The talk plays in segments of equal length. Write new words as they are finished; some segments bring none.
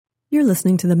You're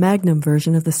listening to the Magnum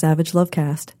version of the Savage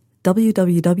Lovecast.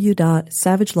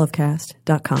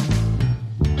 www.savagelovecast.com.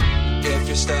 If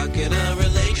you're stuck in a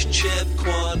relationship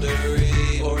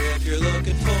quandary, or if you're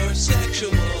looking for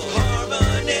sexual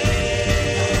harmony,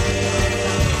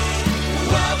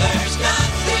 well, there's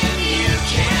nothing you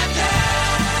can't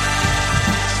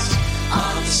ask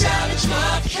on the Savage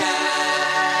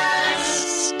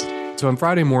Lovecast. So on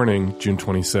Friday morning, June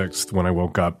 26th, when I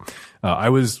woke up, I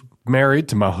was married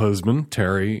to my husband,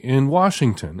 Terry, in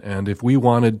Washington. And if we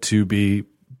wanted to be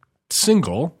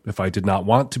single, if I did not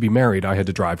want to be married, I had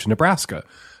to drive to Nebraska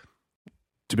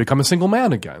to become a single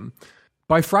man again.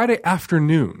 By Friday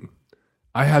afternoon,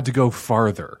 I had to go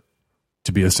farther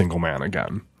to be a single man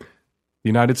again. The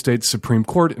United States Supreme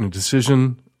Court, in a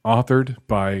decision authored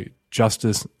by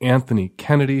Justice Anthony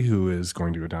Kennedy, who is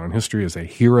going to go down in history as a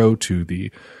hero to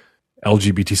the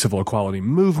LGBT civil equality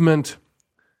movement,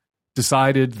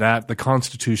 decided that the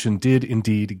Constitution did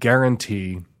indeed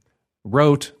guarantee,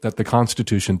 wrote that the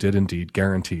Constitution did indeed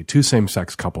guarantee to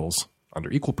same-sex couples,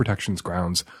 under equal protections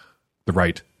grounds, the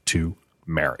right to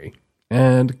marry.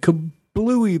 And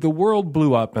kablooey, the world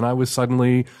blew up, and I was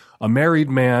suddenly a married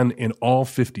man in all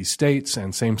 50 states,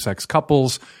 and same-sex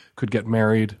couples could get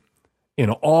married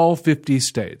in all 50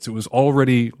 states. It was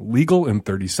already legal in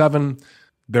 37.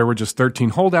 There were just 13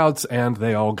 holdouts, and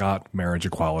they all got marriage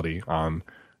equality on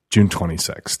June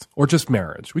 26th, or just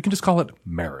marriage. We can just call it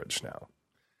marriage now.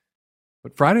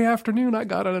 But Friday afternoon, I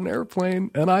got on an airplane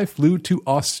and I flew to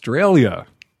Australia.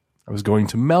 I was going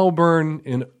to Melbourne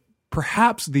in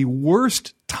perhaps the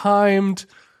worst timed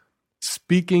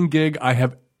speaking gig I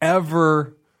have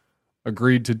ever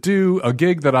agreed to do, a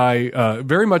gig that I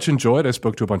very much enjoyed. I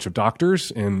spoke to a bunch of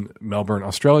doctors in Melbourne,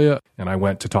 Australia, and I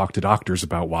went to talk to doctors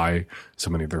about why so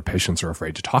many of their patients are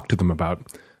afraid to talk to them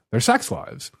about their sex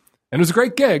lives. And it was a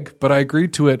great gig, but I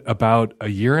agreed to it about a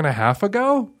year and a half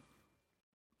ago,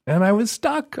 and I was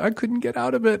stuck. I couldn't get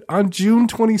out of it on June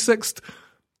 26th,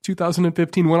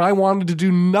 2015, when I wanted to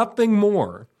do nothing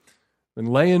more than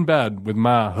lay in bed with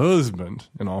my husband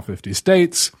in all 50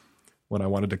 states, when I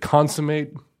wanted to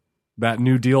consummate that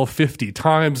New Deal 50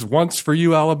 times, once for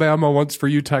you, Alabama, once for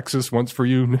you, Texas, once for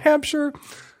you, New Hampshire.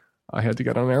 I had to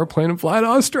get on an airplane and fly to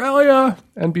Australia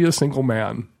and be a single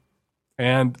man.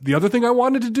 And the other thing I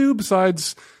wanted to do,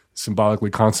 besides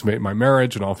symbolically consummate my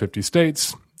marriage in all 50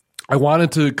 states, I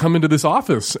wanted to come into this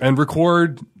office and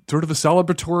record sort of a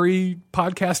celebratory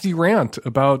podcasty rant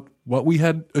about what we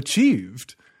had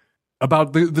achieved,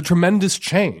 about the tremendous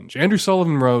change. Andrew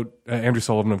Sullivan wrote, Andrew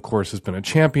Sullivan, of course, has been a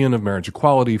champion of marriage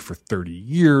equality for 30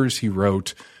 years. He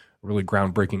wrote a really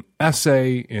groundbreaking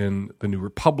essay in The New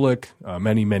Republic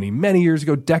many, many, many years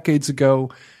ago, decades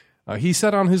ago. He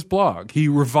said on his blog, he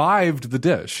revived The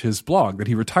Dish, his blog that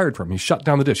he retired from. He shut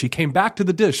down The Dish. He came back to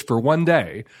The Dish for one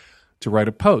day to write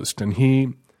a post. And he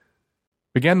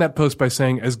began that post by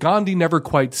saying, as Gandhi never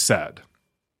quite said,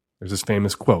 there's this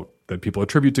famous quote that people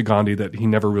attribute to Gandhi that he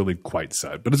never really quite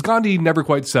said. But as Gandhi never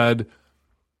quite said,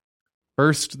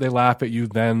 first they laugh at you,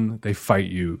 then they fight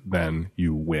you, then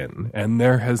you win. And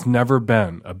there has never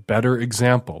been a better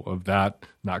example of that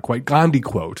not quite Gandhi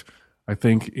quote, I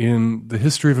think, in the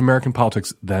history of American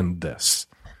politics than this.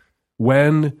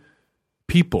 When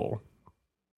people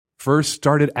first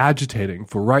started agitating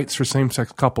for rights for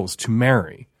same-sex couples to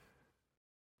marry,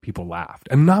 people laughed.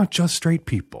 And not just straight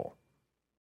people.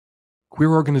 Queer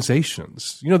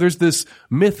organizations. You know, there's this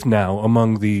myth now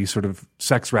among the sort of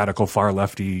sex radical far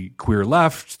lefty queer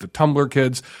left, the Tumblr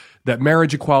kids, that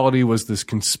marriage equality was this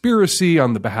conspiracy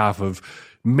on the behalf of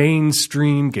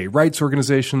mainstream gay rights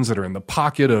organizations that are in the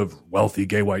pocket of wealthy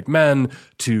gay white men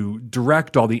to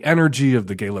direct all the energy of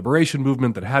the gay liberation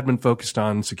movement that had been focused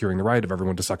on securing the right of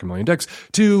everyone to suck a million dicks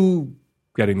to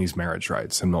getting these marriage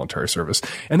rights and military service.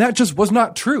 And that just was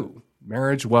not true.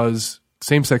 Marriage was,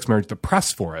 same-sex marriage, the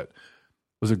press for it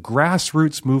was a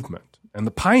grassroots movement. And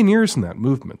the pioneers in that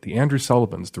movement, the Andrew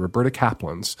Sullivans, the Roberta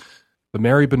Kaplans, the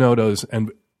Mary Bonottos,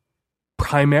 and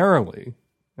primarily,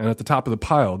 and at the top of the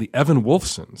pile, the Evan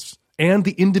Wolfsons, and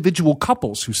the individual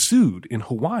couples who sued in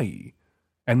Hawaii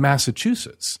and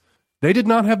Massachusetts. They did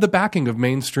not have the backing of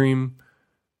mainstream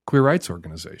queer rights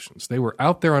organizations. They were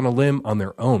out there on a limb on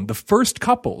their own. The first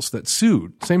couples that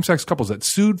sued, same-sex couples that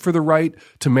sued for the right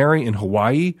to marry in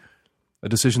Hawaii, a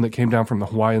decision that came down from the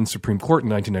Hawaiian Supreme Court in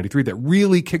 1993 that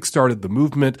really kickstarted the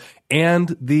movement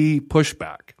and the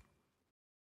pushback.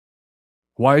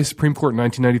 Hawaii Supreme Court in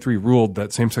 1993 ruled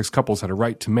that same-sex couples had a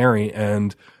right to marry,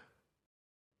 and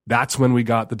that's when we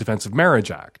got the Defense of Marriage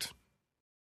Act.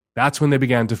 That's when they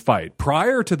began to fight.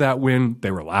 Prior to that win, they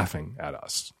were laughing at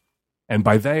us. And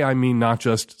by they, I mean not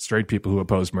just straight people who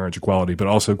oppose marriage equality, but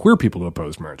also queer people who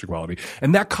oppose marriage equality.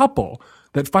 And that couple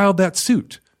that filed that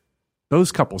suit,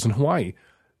 those couples in Hawaii,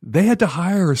 they had to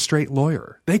hire a straight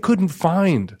lawyer. They couldn't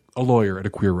find a lawyer at a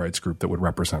queer rights group that would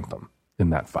represent them in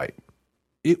that fight.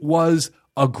 It was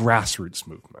a grassroots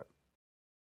movement.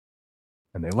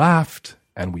 And they laughed,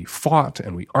 and we fought,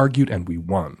 and we argued, and we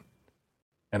won.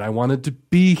 And I wanted to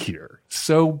be here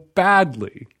so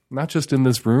badly, not just in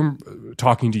this room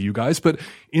talking to you guys, but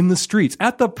in the streets,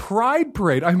 at the Pride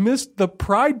Parade. I missed the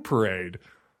Pride Parade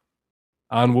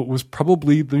on what was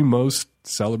probably the most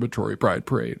celebratory Pride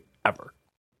Parade ever.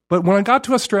 But when I got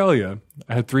to Australia,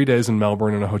 I had 3 days in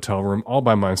Melbourne in a hotel room all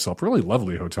by myself, really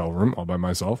lovely hotel room all by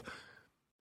myself.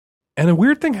 And a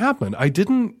weird thing happened. I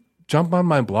didn't jump on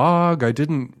my blog. I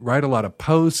didn't write a lot of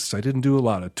posts. I didn't do a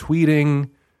lot of tweeting.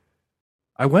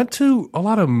 I went to a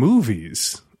lot of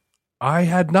movies. I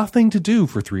had nothing to do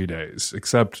for 3 days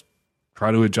except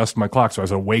try to adjust my clock so I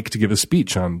was awake to give a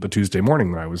speech on the Tuesday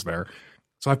morning when I was there.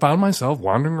 So I found myself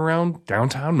wandering around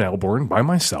downtown Melbourne by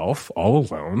myself, all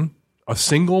alone, a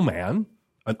single man,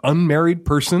 an unmarried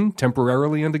person,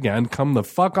 temporarily and again. Come the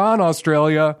fuck on,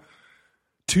 Australia.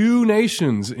 2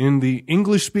 nations in the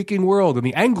English-speaking world, in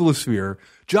the Anglosphere,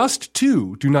 just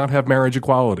 2 do not have marriage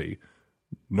equality.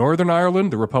 Northern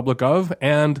Ireland, the Republic of,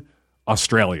 and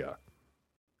Australia.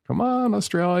 Come on,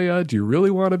 Australia. Do you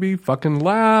really want to be fucking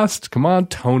last? Come on,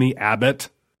 Tony Abbott.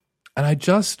 And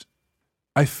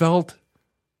I felt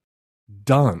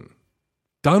done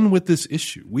with this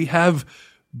issue. We have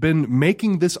been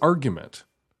making this argument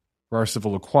for our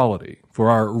civil equality, for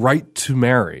our right to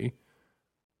marry,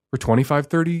 for 25,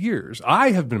 30 years.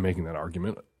 I have been making that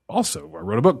argument also. I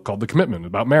wrote a book called The Commitment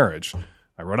about marriage.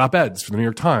 I wrote op-eds for the New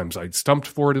York Times. I stumped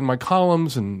for it in my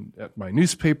columns and at my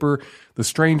newspaper, The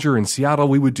Stranger in Seattle.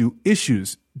 We would do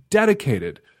issues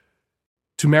dedicated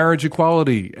to marriage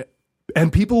equality.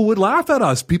 And people would laugh at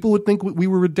us. People would think we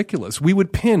were ridiculous. We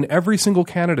would pin every single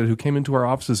candidate who came into our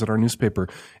offices at our newspaper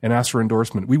and asked for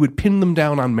endorsement. We would pin them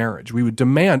down on marriage. We would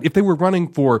demand, if they were running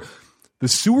for the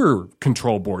sewer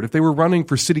control board, if they were running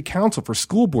for city council, for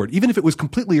school board, even if it was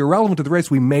completely irrelevant to the race,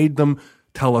 we made them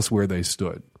tell us where they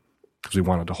stood because we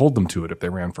wanted to hold them to it if they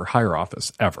ran for higher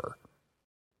office ever.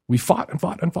 We fought and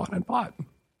fought and fought and fought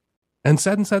and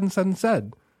said and said and said and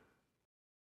said.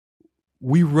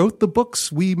 We wrote the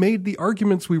books. We made the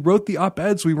arguments. We wrote the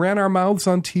op-eds. We ran our mouths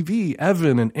on TV.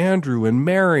 Evan and Andrew and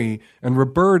Mary and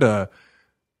Roberta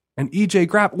and E.J.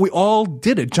 Grapp. We all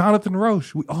did it. Jonathan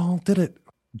Roche. We all did it.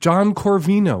 John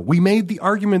Corvino. We made the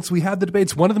arguments. We had the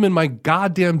debates. One of them in my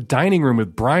goddamn dining room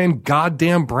with Brian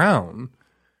goddamn Brown.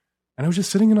 And I was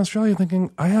just sitting in Australia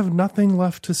thinking, I have nothing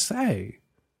left to say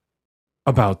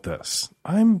about this.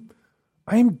 I'm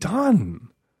done.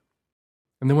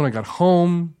 And then when I got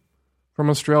home from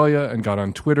Australia and got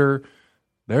on Twitter,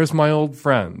 there's my old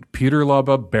friend, Peter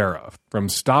LaBarbera from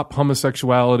Stop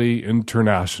Homosexuality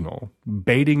International,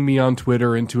 baiting me on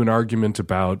Twitter into an argument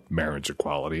about marriage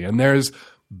equality. And there's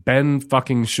Ben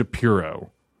fucking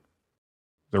Shapiro,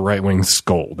 the right-wing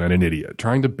scold and an idiot,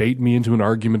 trying to bait me into an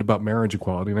argument about marriage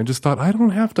equality. And I just thought, I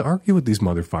don't have to argue with these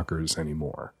motherfuckers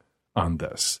anymore on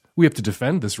this. We have to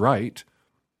defend this right.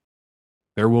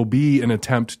 There will be an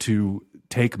attempt to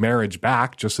take marriage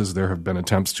back, just as there have been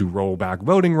attempts to roll back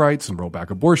voting rights and roll back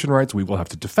abortion rights. We will have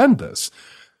to defend this.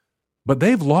 But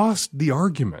they've lost the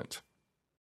argument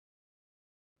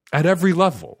at every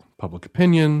level. Public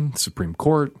opinion, Supreme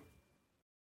Court,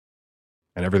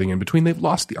 and everything in between. They've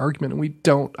lost the argument,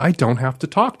 and I don't have to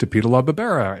talk to Peter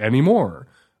LaBarbera anymore.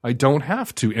 I don't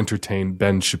have to entertain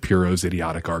Ben Shapiro's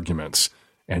idiotic arguments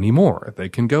anymore. They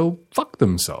can go fuck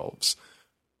themselves.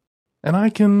 And I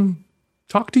can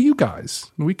talk to you guys.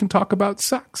 We can talk about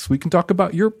sex. We can talk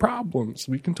about your problems.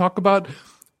 We can talk about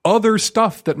other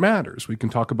stuff that matters. We can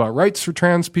talk about rights for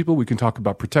trans people. We can talk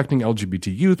about protecting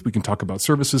LGBT youth. We can talk about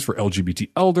services for LGBT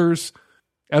elders.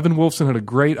 Evan Wolfson had a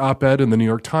great op-ed in the New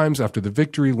York Times after the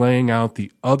victory laying out the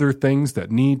other things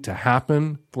that need to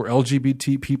happen for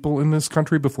LGBT people in this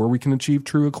country before we can achieve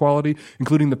true equality,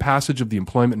 including the passage of the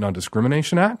Employment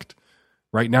Non-Discrimination Act.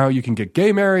 Right now, you can get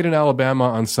gay married in Alabama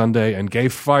on Sunday and gay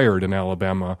fired in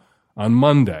Alabama on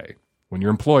Monday when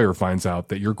your employer finds out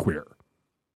that you're queer.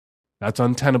 That's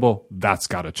untenable. That's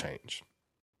got to change.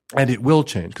 And it will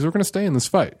change because we're going to stay in this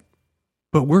fight.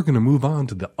 But we're going to move on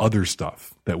to the other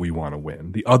stuff that we want to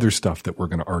win, the other stuff that we're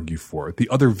going to argue for, the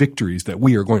other victories that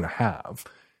we are going to have.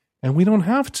 And we don't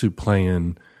have to play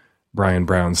in Brian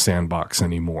Brown's sandbox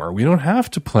anymore. We don't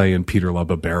have to play in Peter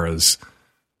LaBarbera's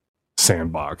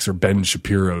sandbox or Ben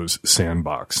Shapiro's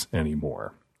sandbox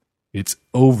anymore. It's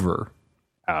over,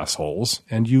 assholes,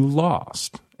 and you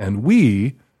lost. And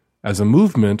we as a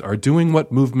movement, are doing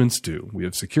what movements do. We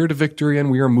have secured a victory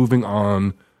and we are moving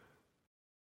on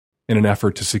in an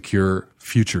effort to secure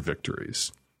future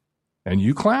victories. And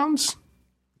you clowns,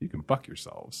 you can fuck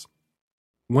yourselves.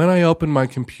 When I opened my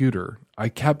computer, I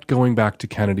kept going back to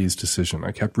Kennedy's decision.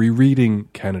 I kept rereading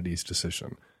Kennedy's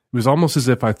decision. It was almost as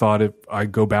if I thought if I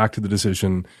go back to the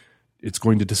decision, it's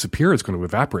going to disappear, it's going to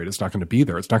evaporate, it's not going to be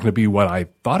there, it's not going to be what I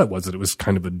thought it was, that it was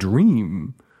kind of a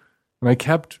dream. And I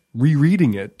kept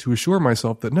rereading it to assure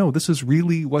myself that, no, this is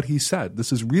really what he said.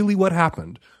 This is really what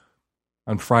happened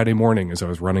on Friday morning as I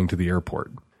was running to the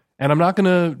airport. And I'm not going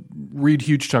to read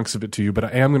huge chunks of it to you, but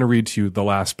I am going to read to you the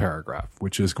last paragraph,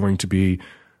 which is going to be,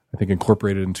 I think,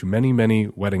 incorporated into many, many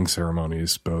wedding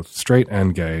ceremonies, both straight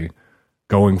and gay,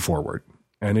 going forward.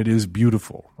 And it is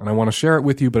beautiful. And I want to share it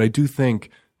with you, but I do think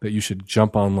that you should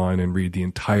jump online and read the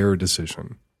entire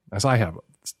decision, as I have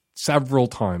several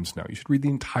times now. You should read the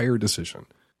entire decision.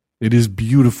 It is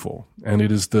beautiful, and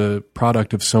it is the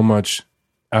product of so much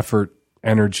effort,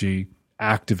 energy,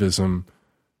 activism,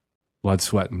 blood,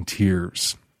 sweat, and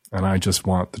tears. And I just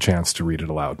want the chance to read it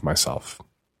aloud myself.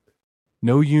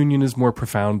 No union is more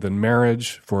profound than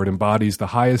marriage, for it embodies the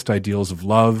highest ideals of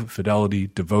love, fidelity,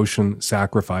 devotion,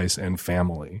 sacrifice, and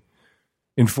family.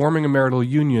 In forming a marital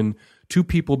union, two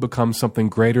people become something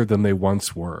greater than they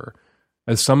once were.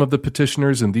 As some of the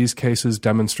petitioners in these cases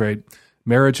demonstrate,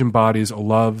 marriage embodies a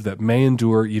love that may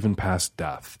endure even past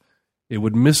death. It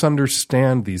would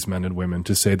misunderstand these men and women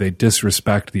to say they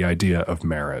disrespect the idea of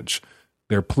marriage.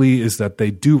 Their plea is that they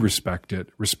do respect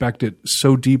it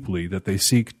so deeply that they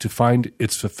seek to find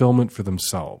its fulfillment for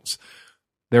themselves.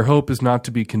 Their hope is not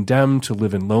to be condemned to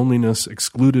live in loneliness,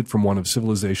 excluded from one of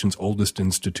civilization's oldest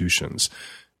institutions.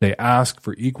 They ask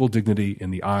for equal dignity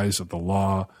in the eyes of the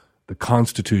law. The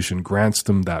Constitution grants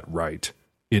them that right.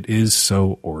 It is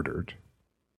so ordered.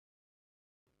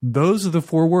 Those are the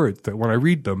 4 words that when I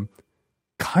read them,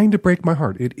 kind of break my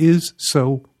heart. It is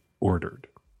so ordered.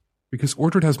 Because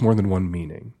ordered has more than one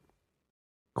meaning.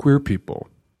 Queer people,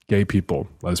 gay people,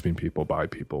 lesbian people, bi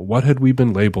people, what had we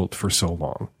been labeled for so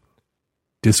long?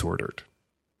 Disordered.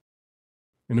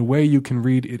 In a way you can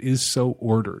read, it is so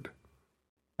ordered.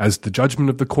 As the judgment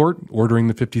of the court ordering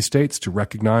the 50 states to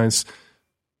recognize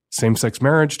same-sex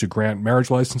marriage, to grant marriage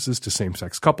licenses to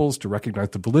same-sex couples, to recognize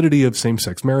the validity of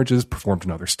same-sex marriages performed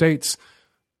in other states,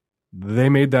 they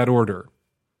made that order.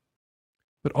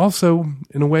 But also,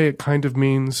 in a way, it kind of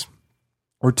means,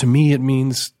 or to me it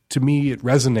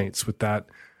resonates with that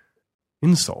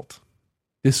insult,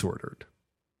 disordered.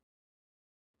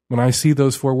 When I see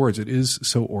those 4 words, it is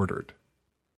so ordered.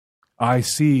 I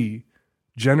see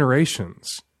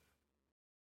generations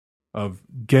of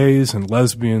gays and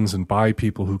lesbians and bi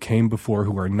people who came before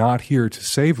who are not here to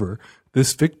savor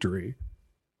this victory,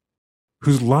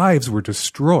 whose lives were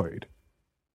destroyed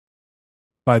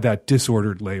by that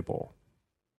disordered label.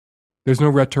 There's no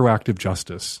retroactive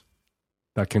justice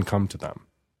that can come to them.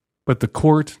 But the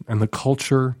court and the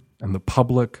culture and the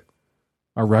public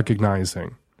are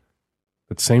recognizing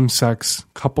that same-sex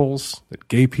couples, that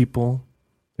gay people,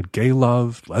 that gay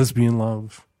love, lesbian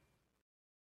love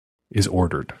is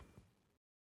ordered.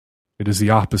 It is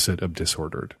the opposite of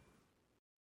disordered.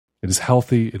 It is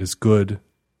healthy, it is good,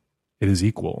 it is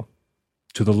equal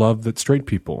to the love that straight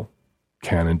people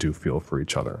can and do feel for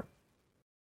each other.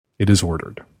 It is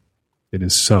ordered. It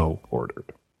is so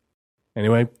ordered.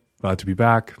 Anyway, glad to be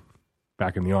back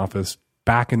in the office,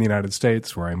 back in the United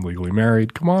States where I'm legally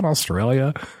married. Come on,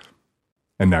 Australia.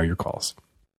 And now your calls.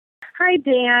 Hi,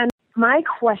 Dan. My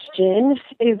question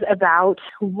is about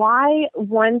why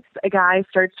once a guy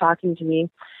starts talking to me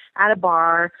at a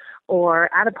bar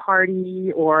or at a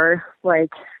party or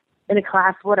like in a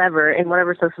class, whatever, in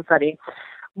whatever social study,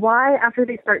 why after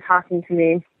they start talking to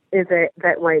me is it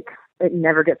that like it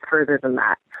never gets further than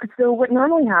that? So what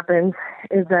normally happens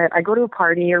is that I go to a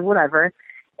party or whatever,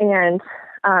 and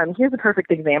here's a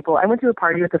perfect example. I went to a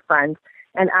party with a friend,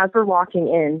 and as we're walking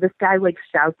in, this guy like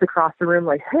shouts across the room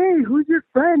like, "Hey, who's your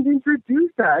friend?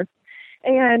 Introduce us."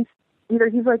 And either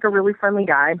he's like a really friendly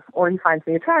guy or he finds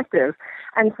me attractive.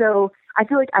 And so I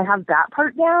feel like I have that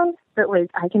part down, that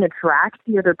like I can attract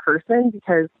the other person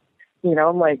because, you know,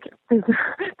 I'm like, it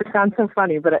sounds so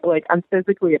funny, but like I'm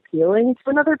physically appealing to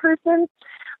another person.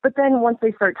 But then once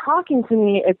they start talking to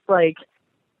me, it's like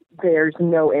there's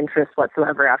no interest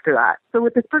whatsoever after that. So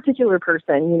with this particular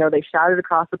person, you know, they shouted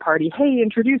across the party, "Hey,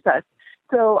 introduce us."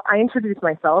 So I introduce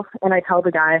myself and I tell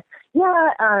the guy, "Yeah,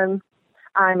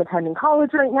 I'm attending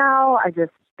college right now. I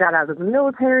just got out of the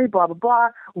military, blah, blah, blah.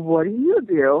 What do you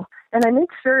do? And I make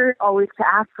sure always to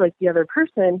ask like the other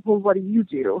person, well, what do you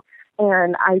do?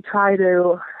 And I try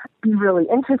to be really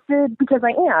interested because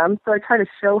I am. So I try to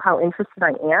show how interested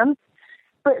I am.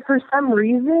 But for some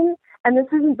reason, and this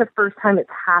isn't the first time it's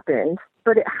happened,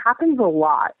 but it happens a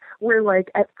lot where like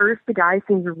at first the guy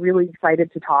seems really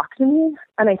excited to talk to me.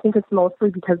 And I think it's mostly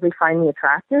because they find me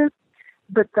attractive.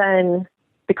 But then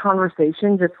the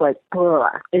conversation just like, ugh,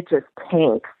 it just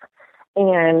tanks.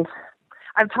 And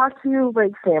I've talked to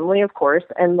like family, of course,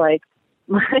 and like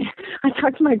I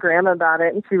talked to my grandma about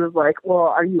it, and she was like, well,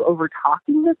 are you over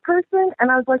talking this person?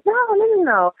 And I was like,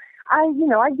 no.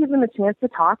 I give them a chance to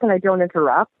talk and I don't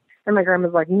interrupt. And my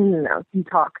grandma's like, no, you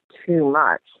talk too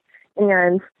much.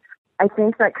 And I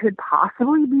think that could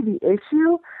possibly be the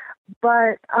issue.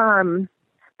 But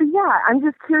yeah, I'm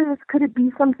just curious, could it be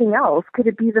something else? Could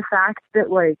it be the fact that,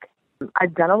 like,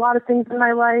 I've done a lot of things in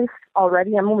my life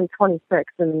already? I'm only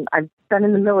 26, and I've been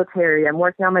in the military. I'm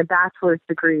working on my bachelor's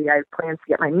degree. I have plans to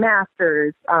get my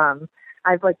master's. I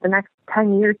have, like, the next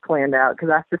 10 years planned out because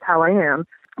that's just how I am.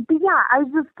 But, yeah, I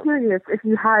was just curious if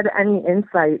you had any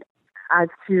insight as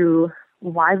to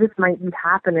why this might be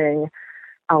happening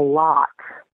a lot.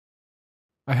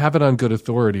 I have it on good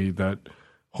authority that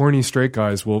horny straight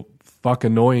guys will fuck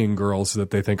annoying girls that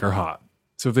they think are hot.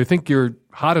 So if they think you're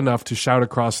hot enough to shout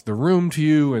across the room to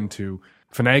you and to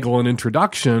finagle an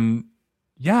introduction,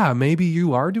 yeah, maybe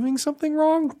you are doing something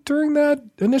wrong during that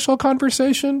initial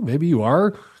conversation. Maybe you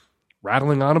are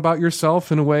rattling on about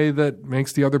yourself in a way that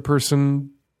makes the other person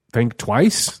think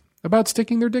twice about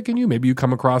sticking their dick in you. Maybe you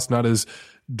come across not as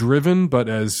driven, but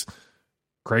as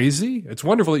crazy. It's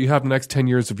wonderful that you have the next 10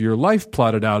 years of your life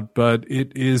plotted out, but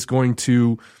it is going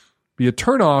to be a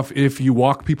turnoff if you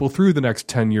walk people through the next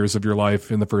 10 years of your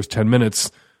life in the first 10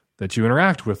 minutes that you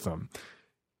interact with them.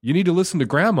 You need to listen to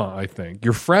grandma, I think.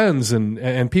 Your friends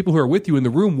and people who are with you in the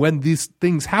room when these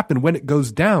things happen, when it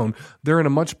goes down, they're in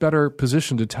a much better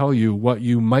position to tell you what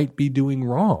you might be doing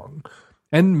wrong.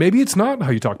 And maybe it's not how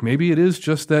you talk. Maybe it is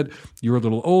just that you're a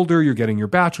little older, you're getting your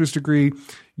bachelor's degree,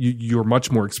 you're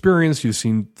much more experienced, you've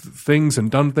seen things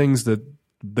and done things that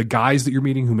the guys that you're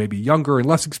meeting who may be younger and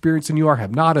less experienced than you are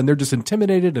have not, and they're just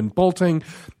intimidated and bolting,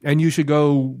 and you should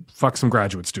go fuck some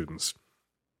graduate students.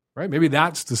 Right? Maybe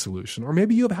that's the solution. Or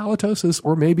maybe you have halitosis,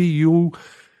 or maybe you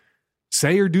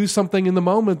say or do something in the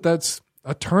moment that's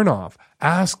a turnoff.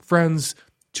 Ask friends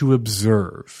to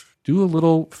observe. Do a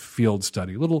little field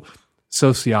study, a little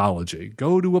sociology.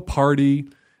 Go to a party,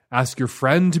 ask your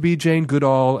friend to be Jane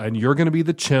Goodall, and you're going to be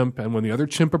the chimp. And when the other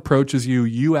chimp approaches you,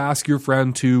 you ask your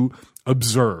friend to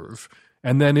observe.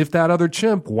 And then if that other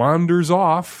chimp wanders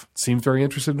off, seems very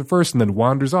interested at first, and then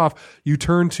wanders off, you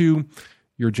turn to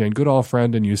your Jane Goodall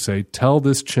friend and you say, tell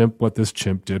this chimp what this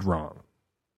chimp did wrong.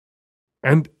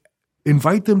 And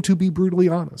invite them to be brutally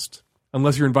honest.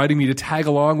 Unless you're inviting me to tag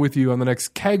along with you on the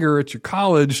next kegger at your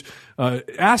college,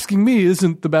 asking me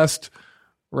isn't the best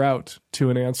route to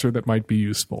an answer that might be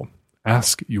useful.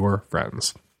 Ask your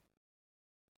friends.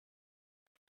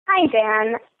 Hi,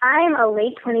 Dan. I'm a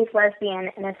late 20s lesbian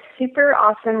in a super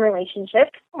awesome relationship,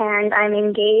 and I'm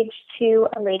engaged to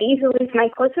a lady who is my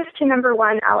closest to number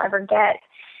one I'll ever get.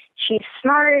 She's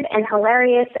smart and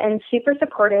hilarious and super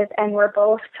supportive, and we're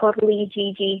both totally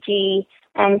GGG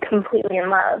and completely in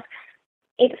love.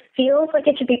 It feels like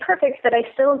it should be perfect, but I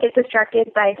still get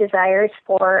distracted by desires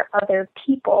for other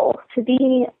people. To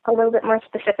be a little bit more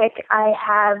specific, I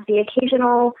have the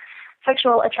occasional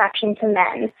sexual attraction to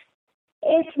men.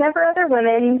 It's never other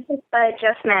women, but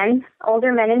just men,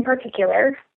 older men in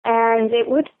particular, and it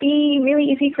would be really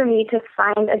easy for me to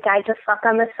find a guy to fuck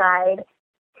on the side,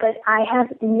 but I have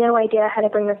no idea how to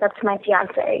bring this up to my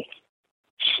fiancé.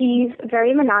 She's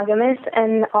very monogamous,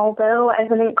 and although I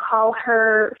wouldn't call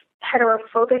her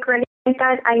heterophobic or anything like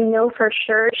that, I know for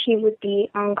sure she would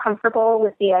be uncomfortable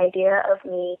with the idea of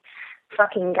me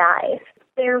fucking guys.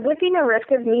 There would be no risk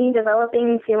of me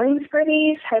developing feelings for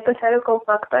these hypothetical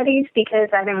fuck buddies because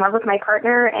I'm in love with my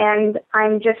partner and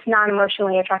I'm just not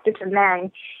emotionally attracted to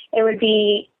men. It would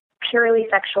be purely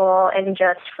sexual and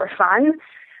just for fun.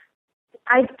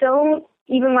 I don't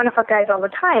even want to fuck guys all the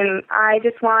time. I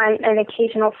just want an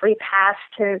occasional free pass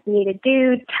to meet a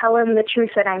dude, tell him the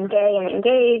truth that I'm gay and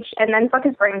engaged, and then fuck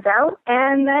his brains out,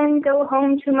 and then go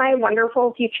home to my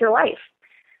wonderful future life.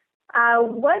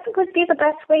 What would be the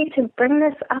best way to bring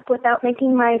this up without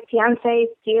making my fiancé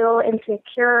feel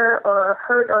insecure or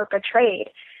hurt or betrayed?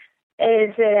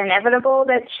 Is it inevitable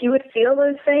that she would feel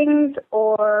those things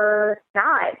or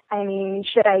not? I mean,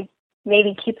 should I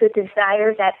maybe keep the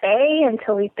desires at bay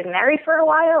until we've been married for a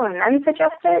while and then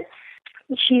suggest it?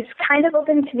 she's kind of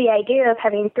open to the idea of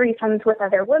having threesomes with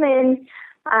other women,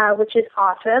 which is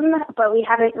awesome, but we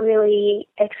haven't really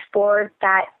explored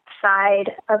that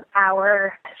side of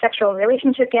our sexual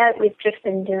relationship yet. We've just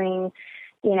been doing,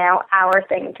 our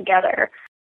thing together.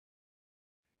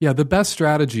 Yeah, the best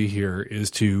strategy here is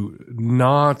to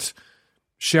not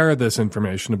share this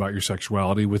information about your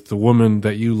sexuality with the woman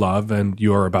that you love and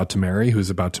you are about to marry, who's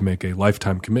about to make a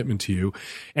lifetime commitment to you,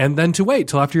 and then to wait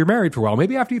till after you're married for a while,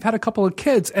 maybe after you've had a couple of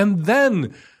kids, and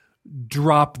then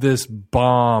drop this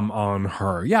bomb on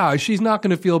her. Yeah, she's not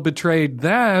going to feel betrayed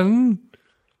then.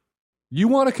 You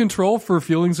want to control for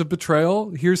feelings of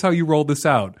betrayal? Here's how you roll this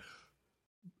out.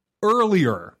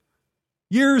 Earlier,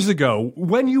 years ago,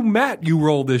 when you met, you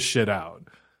roll this shit out.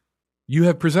 You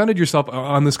have presented yourself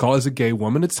on this call as a gay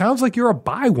woman. It sounds like you're a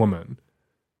bi woman.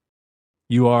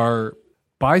 You are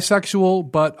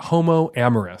bisexual, but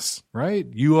homo-amorous, right?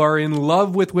 You are in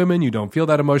love with women. You don't feel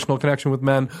that emotional connection with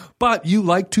men, but you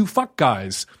like to fuck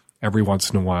guys every once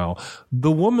in a while.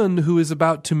 The woman who is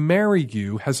about to marry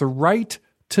you has a right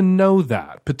to know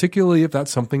that, particularly if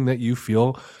that's something that you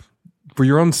feel for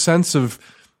your own sense of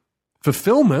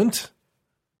fulfillment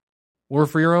or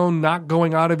for your own not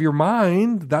going out of your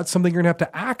mind. That's something you're going to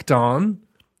have to act on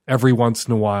every once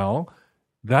in a while.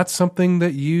 That's something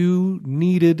that you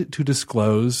needed to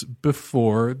disclose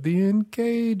before the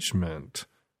engagement.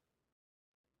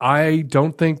 I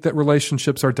don't think that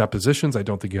relationships are depositions. I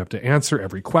don't think you have to answer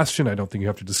every question. I don't think you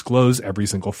have to disclose every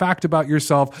single fact about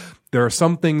yourself. There are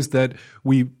some things that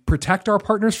we protect our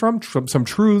partners from some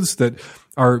truths that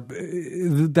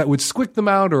would squick them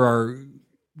out or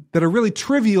that are really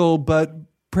trivial but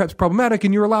perhaps problematic,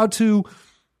 and you're allowed to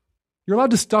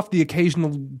stuff the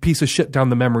occasional piece of shit down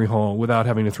the memory hole without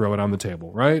having to throw it on the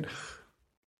table, right?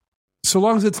 So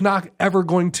long as it's not ever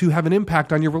going to have an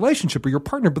impact on your relationship or your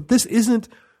partner. But this isn't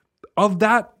of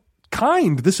that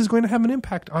kind. This is going to have an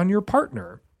impact on your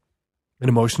partner. An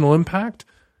emotional impact.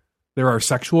 There are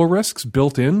sexual risks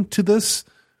built into this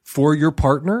for your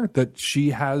partner that she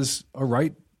has a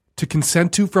right to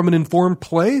consent to from an informed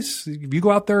place. If you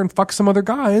go out there and fuck some other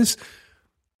guys,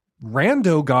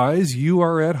 rando guys, you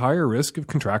are at higher risk of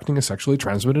contracting a sexually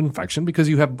transmitted infection because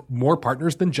you have more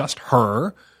partners than just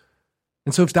her.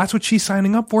 And so if that's what she's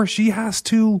signing up for, she has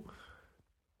to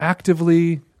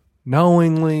actively,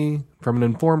 knowingly, from an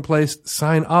informed place,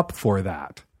 sign up for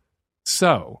that.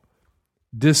 So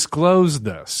disclose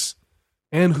this.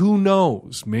 And who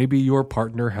knows, maybe your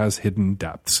partner has hidden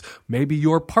depths. Maybe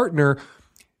your partner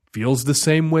feels the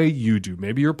same way you do.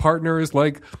 Maybe your partner is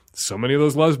like so many of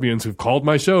those lesbians who've called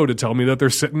my show to tell me that they're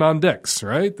sitting on dicks,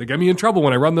 right? They get me in trouble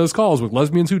when I run those calls with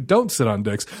lesbians who don't sit on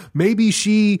dicks. Maybe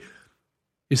she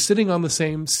is sitting on the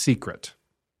same secret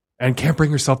and can't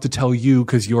bring herself to tell you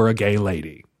because you're a gay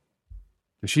lady.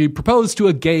 She proposed to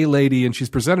a gay lady and she's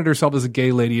presented herself as a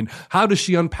gay lady. And how does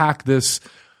she unpack this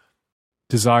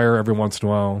desire every once in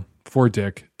a while for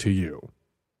dick to you?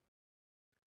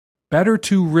 Better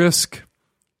to risk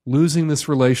losing this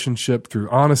relationship through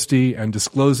honesty and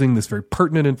disclosing this very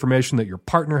pertinent information that your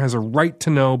partner has a right to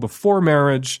know before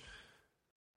marriage.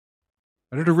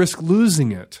 Better to risk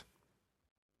losing it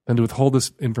than to withhold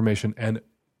this information and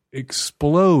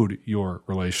explode your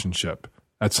relationship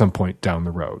at some point down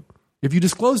the road. If you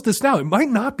disclose this now, it might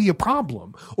not be a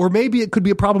problem. Or maybe it could be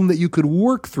a problem that you could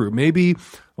work through. Maybe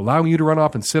allowing you to run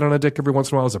off and sit on a dick every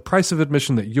once in a while is a price of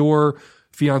admission that your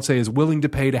fiance is willing to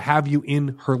pay to have you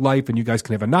in her life, and you guys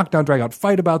can have a knockdown, drag-out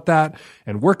fight about that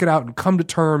and work it out and come to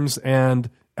terms, and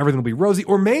everything will be rosy.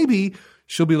 Or maybe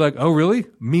she'll be like, oh, really?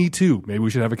 Me too. Maybe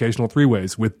we should have occasional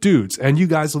three-ways with dudes. And you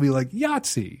guys will be like,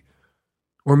 Yahtzee.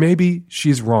 Or maybe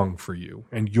she's wrong for you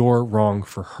and you're wrong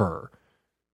for her.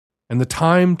 And the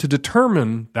time to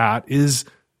determine that is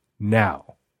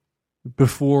now,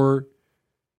 before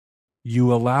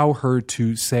you allow her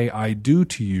to say I do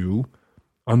to you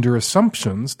under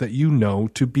assumptions that you know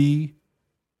to be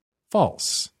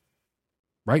false.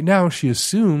 Right now, she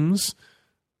assumes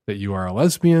that you are a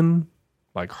lesbian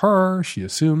like her. She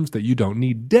assumes that you don't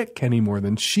need dick any more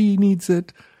than she needs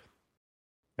it.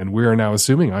 And we are now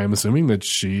assuming, I am assuming, that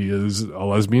she is a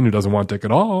lesbian who doesn't want dick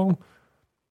at all.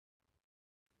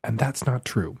 And that's not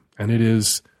true. And it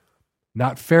is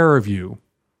not fair of you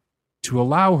to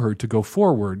allow her to go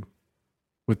forward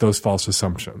with those false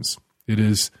assumptions. It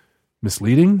is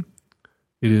misleading.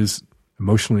 It is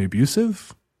emotionally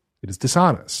abusive. It is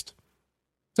dishonest.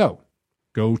 So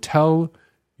go tell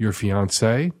your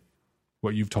fiance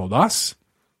what you've told us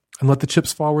and let the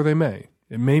chips fall where they may.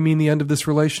 It may mean the end of this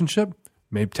relationship. It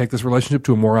may take this relationship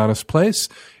to a more honest place.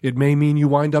 It may mean you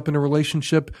wind up in a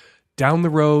relationship down the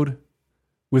road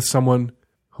with someone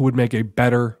who would make a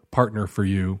better partner for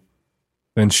you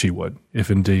than she would, if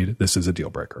indeed this is a deal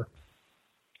breaker.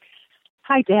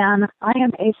 Hi, Dan. I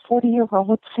am a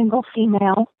 40-year-old single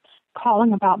female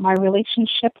calling about my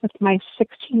relationship with my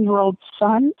 16-year-old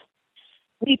son.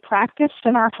 We practice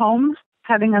in our home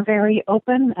having a very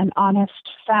open and honest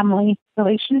family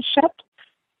relationship.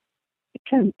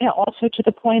 Also to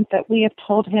the point that we have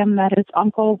told him that his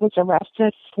uncle was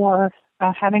arrested for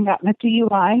having gotten a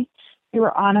DUI. We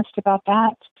were honest about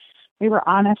that. We were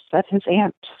honest that his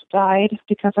aunt died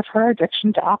because of her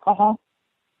addiction to alcohol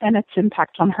and its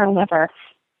impact on her liver.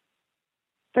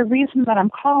 The reason that I'm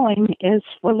calling is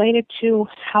related to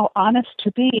how honest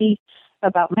to be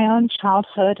about my own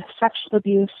childhood sexual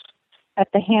abuse at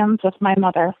the hands of my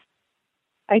mother.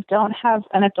 I don't have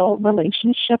an adult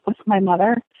relationship with my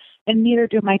mother, and neither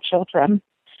do my children.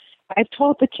 I've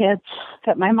told the kids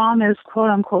that my mom is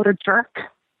quote-unquote a jerk.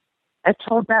 I've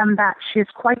told them that she's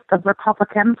quite the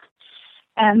Republican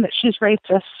and that she's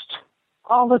racist,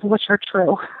 all of which are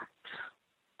true.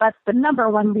 But the number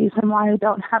one reason why I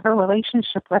don't have a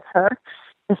relationship with her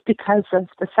is because of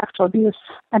the sexual abuse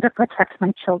and to protect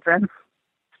my children.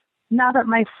 Now that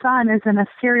my son is in a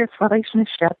serious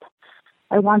relationship,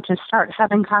 I want to start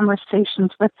having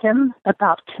conversations with him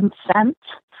about consent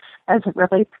as it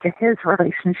relates to his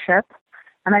relationship.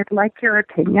 And I'd like your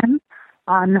opinion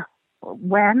on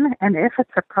when and if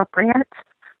it's appropriate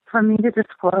for me to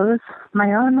disclose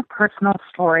my own personal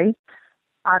story,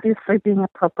 obviously being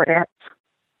appropriate.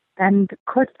 And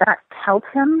could that help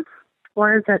him,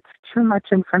 or is it too much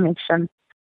information?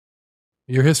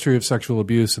 Your history of sexual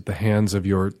abuse at the hands of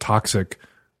your toxic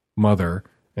mother,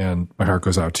 and my heart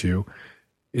goes out to you,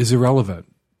 is irrelevant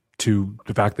to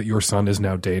the fact that your son is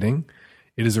now dating.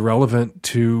 It is irrelevant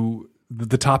to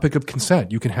the topic of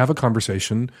consent. You can have a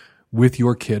conversation with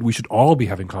your kid. We should all be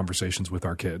having conversations with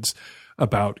our kids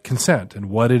about consent and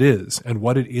what it is and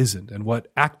what it isn't and what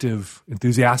active,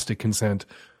 enthusiastic consent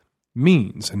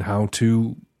means and how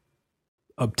to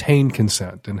obtain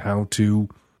consent and how to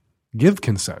give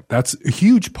consent. That's a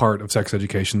huge part of sex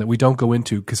education that we don't go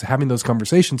into, because having those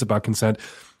conversations about consent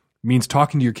means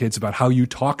talking to your kids about how you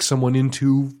talk someone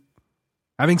into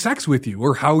having sex with you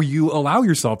or how you allow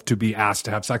yourself to be asked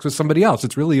to have sex with somebody else.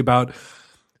 It's really about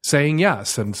saying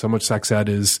yes. And so much sex ed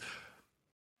is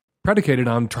predicated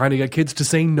on trying to get kids to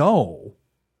say no.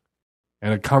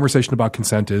 And a conversation about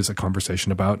consent is a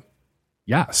conversation about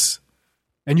yes.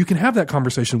 And you can have that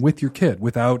conversation with your kid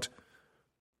without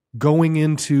going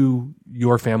into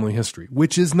your family history,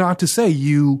 which is not to say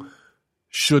you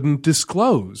shouldn't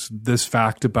disclose this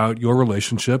fact about your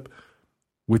relationship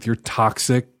with your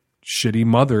toxic, shitty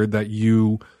mother that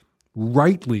you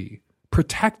rightly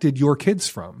protected your kids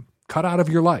from, cut out of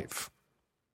your life,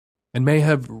 and may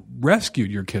have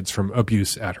rescued your kids from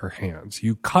abuse at her hands.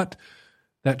 You cut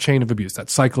that chain of abuse, that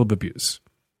cycle of abuse.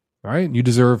 All right? You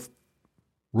deserve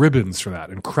ribbons for that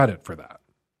and credit for that.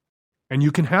 And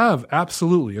you can have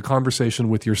absolutely a conversation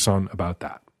with your son about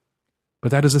that.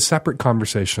 But that is a separate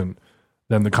conversation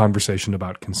than the conversation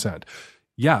about consent.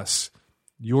 Yes,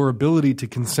 your ability to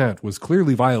consent was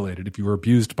clearly violated if you were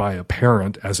abused by a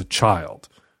parent as a child.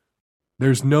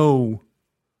 There's no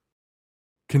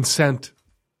consent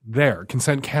there.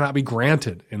 Consent cannot be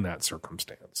granted in that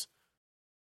circumstance.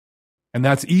 And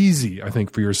that's easy, I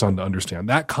think, for your son to understand.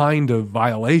 That kind of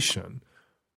violation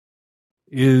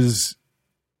is,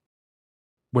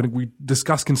 when we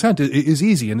discuss consent, it is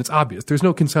easy and it's obvious. There's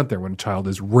no consent there when a child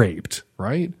is raped,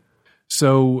 right?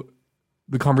 So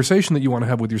the conversation that you want to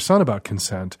have with your son about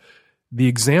consent, the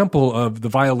example of the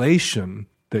violation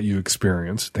that you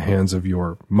experienced at the hands of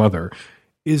your mother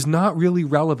is not really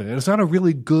relevant. And it's not a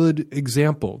really good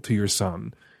example to your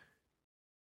son.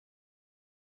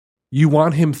 You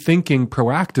want him thinking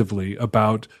proactively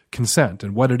about consent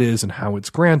and what it is and how it's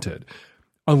granted.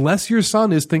 Unless your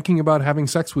son is thinking about having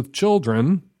sex with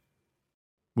children,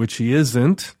 which he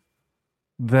isn't,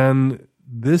 then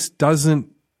this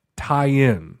doesn't tie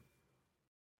in.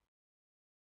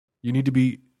 You need to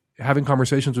be having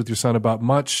conversations with your son about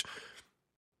much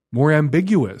more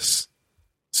ambiguous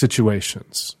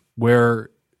situations where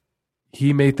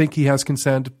he may think he has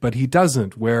consent, but he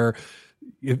doesn't, where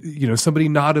somebody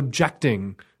not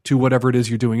objecting to whatever it is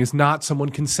you're doing is not someone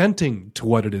consenting to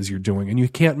what it is you're doing. And you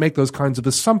can't make those kinds of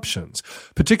assumptions,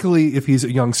 particularly if he's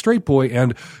a young straight boy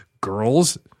and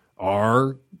girls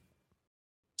are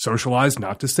socialized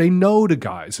not to say no to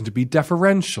guys and to be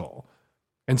deferential.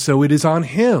 And so it is on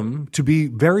him to be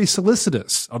very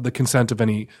solicitous of the consent of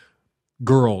any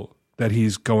girl that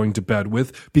he's going to bed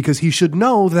with, because he should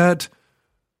know that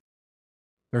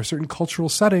there are certain cultural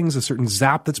settings, a certain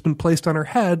zap that's been placed on her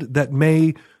head that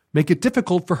may make it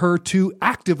difficult for her to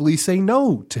actively say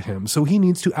no to him. So he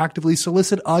needs to actively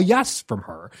solicit a yes from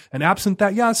her. And absent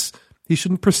that yes, he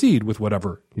shouldn't proceed with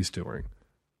whatever he's doing.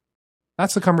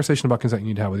 That's the conversation about consent you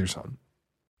need to have with your son.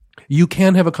 You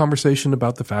can have a conversation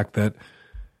about the fact that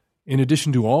in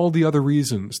addition to all the other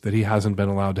reasons that he hasn't been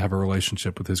allowed to have a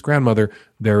relationship with his grandmother,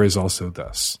 there is also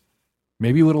this.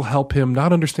 Maybe it'll help him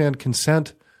not understand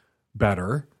consent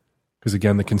better, because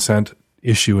again, the consent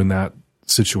issue in that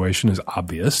situation is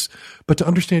obvious, but to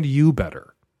understand you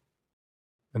better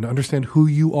and to understand who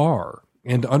you are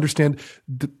and to understand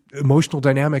the emotional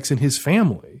dynamics in his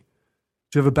family,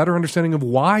 to have a better understanding of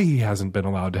why he hasn't been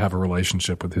allowed to have a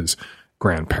relationship with his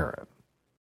grandparent.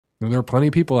 And there are plenty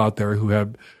of people out there who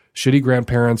have shitty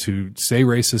grandparents who say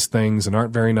racist things and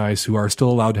aren't very nice, who are still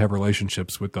allowed to have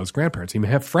relationships with those grandparents. He may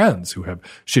have friends who have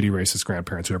shitty racist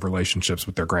grandparents who have relationships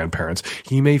with their grandparents.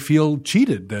 He may feel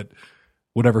cheated that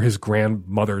whatever his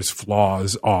grandmother's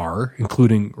flaws are,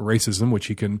 including racism, which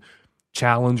he can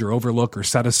challenge or overlook or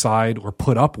set aside or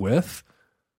put up with,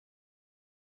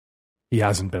 he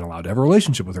hasn't been allowed to have a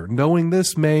relationship with her. Knowing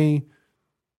this may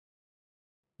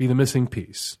be the missing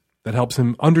piece that helps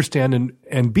him understand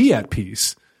and be at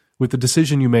peace with the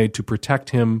decision you made to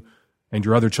protect him and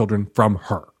your other children from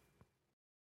her.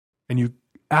 And you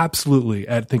absolutely,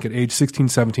 I think at age 16,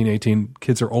 17, 18,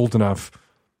 kids are old enough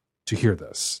to hear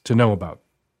this, to know about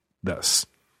this.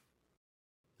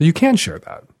 You can share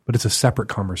that, but it's a separate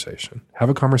conversation. Have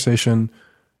a conversation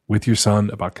with your son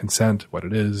about consent, what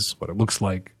it is, what it looks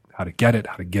like, how to get it,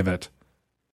 how to give it.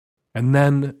 And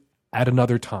then at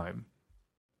another time,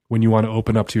 when you want to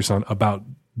open up to your son about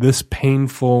this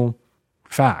painful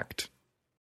fact,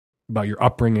 about your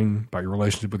upbringing, about your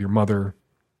relationship with your mother,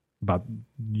 about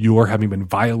your having been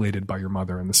violated by your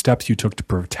mother and the steps you took to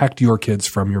protect your kids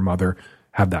from your mother,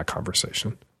 have that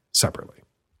conversation separately.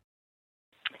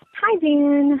 Hi,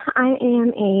 Dan. I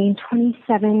am a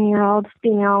 27-year-old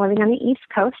female living on the East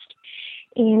Coast,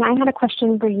 and I had a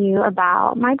question for you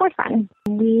about my boyfriend.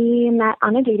 We met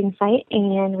on a dating site,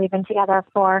 and we've been together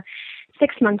for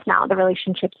 6 months now. The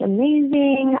relationship's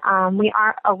amazing. We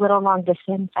are a little long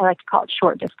distance. I like to call it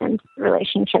short distance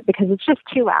relationship because it's just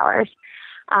 2 hours,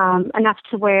 enough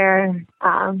to where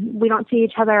we don't see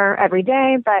each other every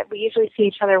day, but we usually see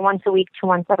each other once a week to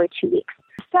once every 2 weeks.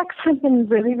 Sex has been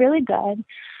really, really good.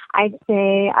 I'd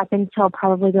say up until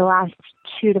probably the last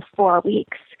 2 to 4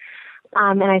 weeks.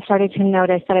 And I started to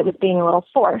notice that it was being a little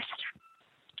forced.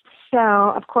 So,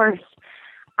 of course,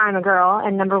 I'm a girl,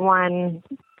 and number one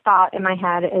thought in my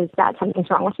head is that something's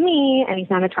wrong with me and he's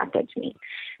not attracted to me.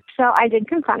 So I did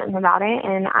confront him about it,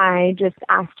 and I just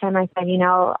asked him, I said,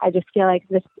 I just feel like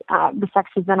this the sex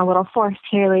has been a little forced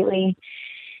here lately.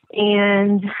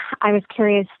 And I was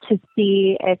curious to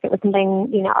see if it was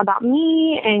something, about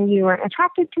me and you weren't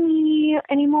attracted to me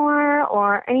anymore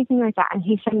or anything like that. And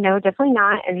he said, no, definitely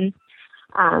not. And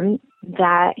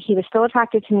that he was still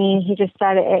attracted to me. He just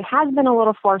said it has been a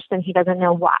little forced and he doesn't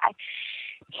know why.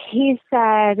 He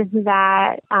said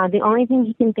that the only thing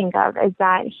he can think of is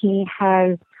that he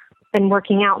has been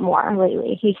working out more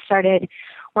lately. He started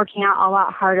working out a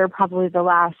lot harder probably the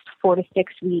last 4 to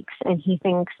 6 weeks, and he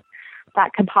thinks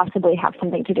that could possibly have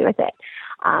something to do with it.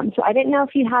 So I didn't know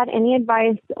if you had any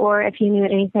advice or if you knew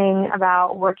anything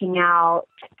about working out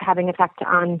having effect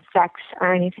on sex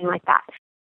or anything like that.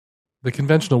 The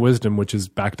conventional wisdom, which is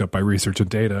backed up by research and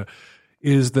data,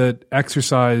 is that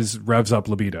exercise revs up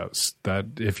libidos, that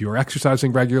if you're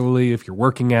exercising regularly, if you're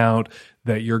working out,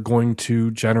 that you're going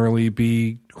to generally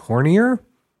be hornier,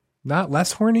 not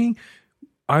less horny.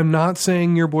 I'm not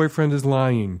saying your boyfriend is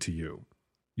lying to you.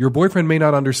 Your boyfriend may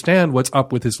not understand what's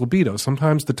up with his libido.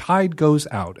 Sometimes the tide goes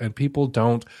out and people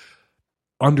don't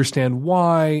understand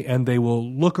why, and they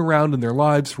will look around in their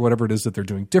lives for whatever it is that they're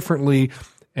doing differently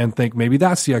and think maybe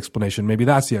that's the explanation, maybe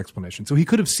that's the explanation. So he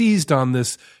could have seized on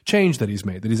this change that he's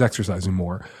made, that he's exercising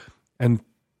more, and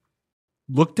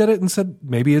looked at it and said,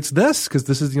 maybe it's this, because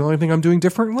this is the only thing I'm doing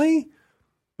differently.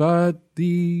 But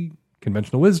the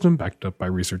conventional wisdom, backed up by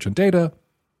research and data,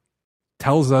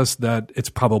 tells us that it's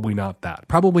probably not that.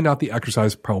 Probably not the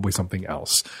exercise, probably something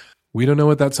else. We don't know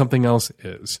what that something else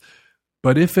is.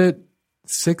 But if at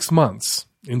 6 months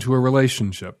into a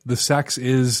relationship, the sex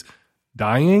is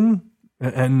dying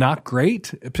and not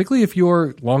great, particularly if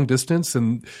you're long distance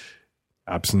and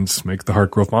absence makes the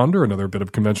heart grow fonder, another bit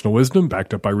of conventional wisdom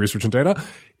backed up by research and data.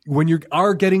 When you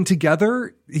are getting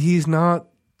together, he's not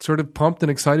sort of pumped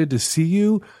and excited to see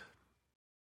you.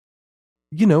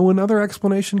 Another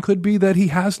explanation could be that he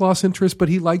has lost interest, but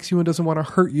he likes you and doesn't want to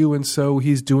hurt you. And so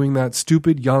he's doing that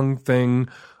stupid young thing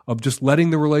of just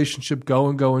letting the relationship go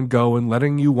and go and go and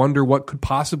letting you wonder what could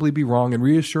possibly be wrong and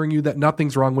reassuring you that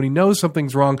nothing's wrong when he knows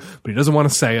something's wrong, but he doesn't want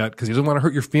to say it because he doesn't want to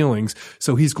hurt your feelings.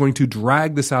 So he's going to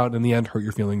drag this out and in the end hurt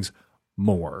your feelings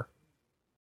more.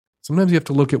 Sometimes you have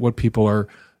to look at what people are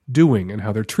doing and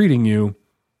how they're treating you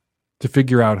to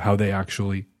figure out how they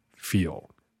actually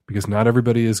feel, because not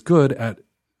everybody is good at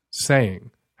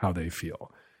saying how they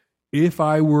feel. If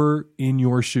I were in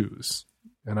your shoes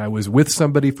and I was with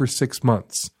somebody for 6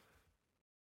 months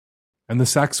and the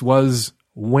sex was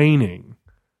waning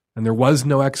and there was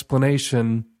no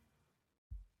explanation,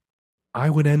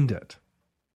 I would end it.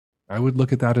 I would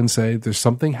look at that and say, there's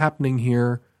something happening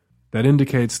here that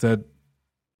indicates that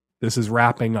this is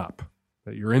wrapping up,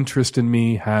 that your interest in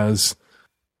me has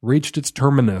reached its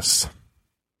terminus.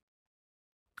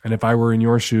 And if I were in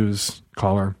your shoes,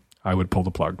 caller, I would pull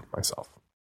the plug myself.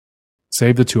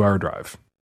 Save the 2-hour drive.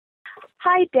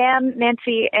 Hi, Dan,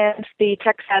 Nancy, and the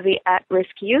tech-savvy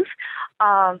at-risk youth.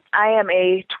 I am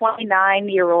a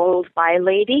 29-year-old bi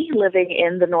lady living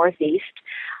in the Northeast.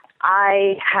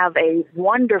 I have a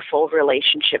wonderful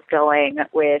relationship going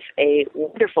with a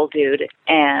wonderful dude,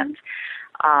 and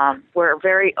we're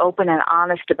very open and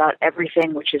honest about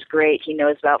everything, which is great. He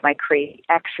knows about my crazy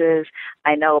exes.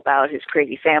 I know about his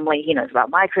crazy family. He knows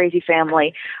about my crazy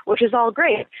family, which is all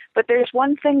great. But there's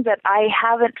one thing that I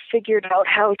haven't figured out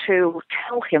how to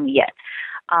tell him yet,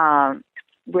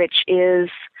 which is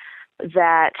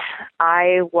that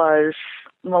I was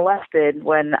molested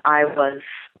when I was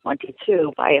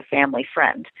 22 by a family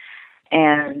friend.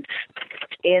 And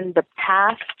in the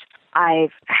past,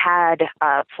 I've had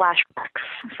flashbacks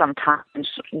sometimes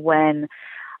when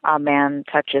a man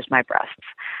touches my breasts.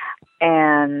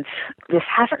 And this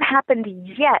hasn't happened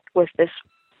yet with this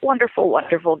wonderful,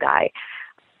 wonderful guy,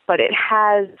 but it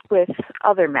has with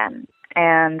other men.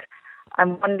 And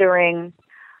I'm wondering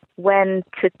when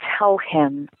to tell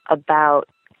him about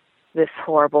this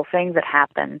horrible thing that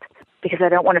happened, because I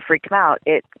don't want to freak him out.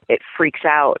 It freaks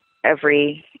out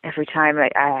every time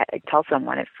I tell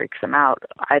someone. It freaks them out,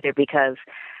 either because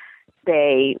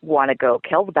they want to go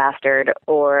kill the bastard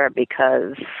or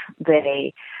because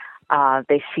they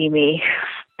see me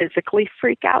physically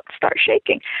freak out, start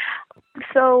shaking.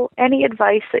 So any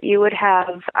advice that you would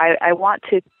have? I want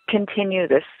to continue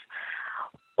this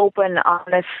open,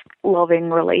 honest,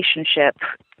 loving relationship,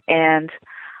 and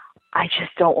I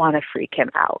just don't want to freak him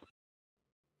out.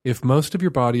 If most of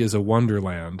your body is a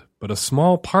wonderland, but a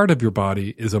small part of your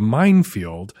body is a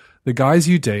minefield, the guys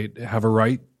you date have a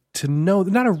right to know,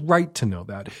 not a right to know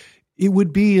that. It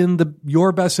would be in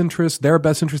your best interest, their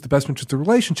best interest, the best interest of the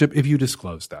relationship if you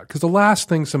disclose that. Because the last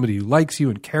thing somebody who likes you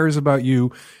and cares about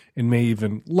you and may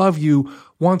even love you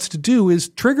wants to do is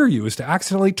trigger you, is to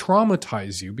accidentally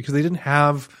traumatize you because they didn't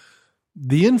have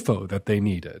the info that they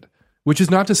needed. Which is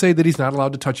not to say that he's not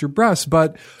allowed to touch your breasts,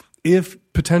 but if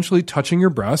potentially touching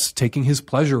your breasts, taking his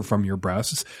pleasure from your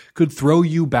breasts, could throw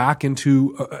you back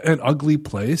into an ugly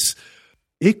place,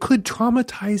 it could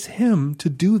traumatize him to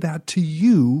do that to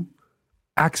you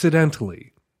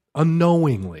accidentally,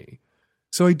 unknowingly.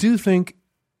 So I do think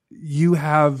you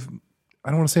have,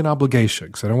 I don't want to say an obligation,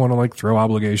 because I don't want to throw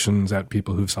obligations at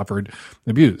people who've suffered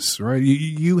abuse, right?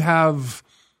 You have,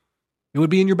 it would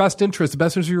be in your best interest, the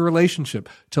best interest of your relationship,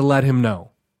 to let him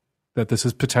know that this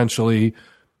is potentially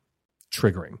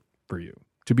triggering for you,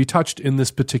 to be touched in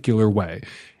this particular way,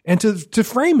 and to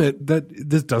frame it that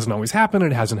this doesn't always happen.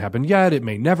 It hasn't happened yet. It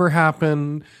may never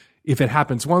happen. If it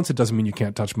happens once, it doesn't mean you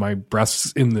can't touch my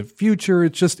breasts in the future.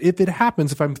 It's just, if it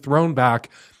happens, if I'm thrown back,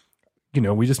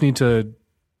 we just need to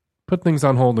put things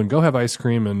on hold and go have ice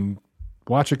cream and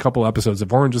watch a couple episodes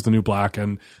of Orange is the New Black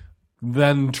and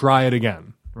then try it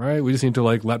again, right? We just need to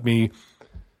let me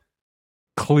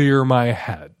clear my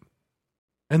head.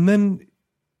 And then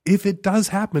if it does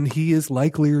happen, he is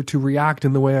likelier to react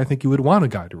in the way I think you would want a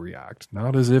guy to react.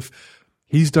 Not as if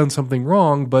he's done something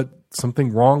wrong, but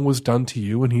something wrong was done to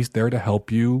you and he's there to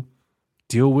help you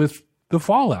deal with the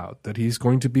fallout, that he's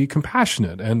going to be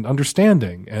compassionate and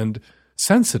understanding and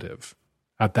sensitive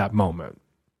at that moment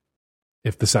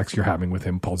if the sex you're having with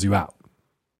him pulls you out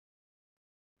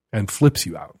and flips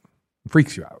you out,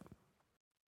 freaks you out.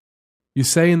 You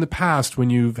say in the past when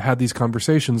you've had these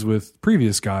conversations with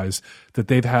previous guys that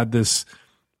they've had this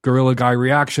guerrilla guy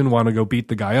reaction, want to go beat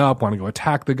the guy up, want to go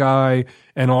attack the guy,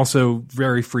 and also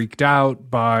very freaked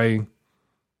out by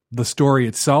the story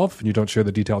itself. And you don't share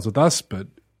the details with us, but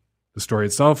the story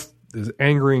itself is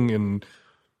angering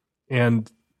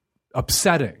and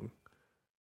upsetting.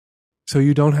 So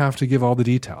you don't have to give all the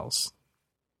details.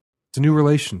 It's a new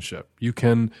relationship. You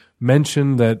can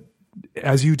mention that,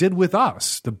 as you did with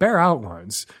us, the bare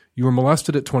outlines. You were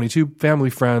molested at 22, family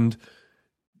friend,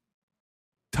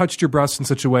 touched your breasts in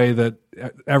such a way that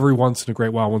every once in a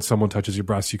great while when someone touches your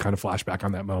breasts, you kind of flash back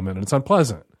on that moment, and it's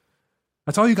unpleasant.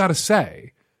 That's all you got to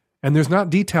say. And there's not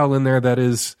detail in there that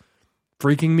is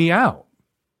freaking me out.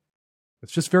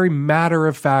 It's just very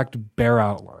matter-of-fact bare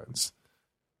outlines.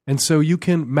 And so you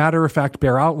can matter-of-fact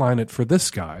bare outline it for this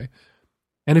guy.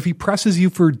 And if he presses you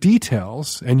for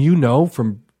details, and you know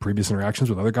from previous interactions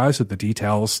with other guys that the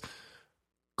details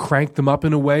crank them up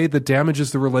in a way that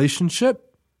damages the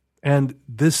relationship, and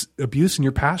this abuse in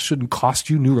your past shouldn't cost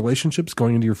you new relationships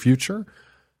going into your future,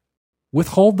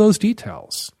 withhold those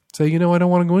details. Say, I don't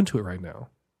want to go into it right now.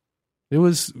 It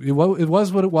was what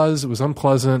it was. It was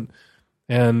unpleasant.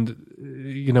 And,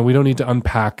 we don't need to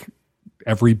unpack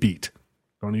every beat.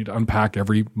 Don't need to unpack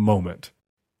every moment.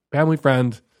 Family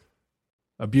friend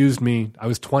abused me. I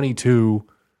was 22.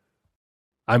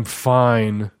 I'm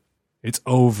fine. It's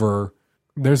over.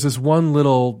 There's this one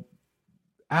little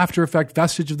after effect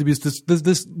vestige of the abuse,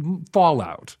 this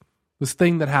fallout, this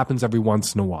thing that happens every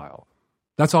once in a while.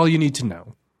 That's all you need to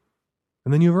know.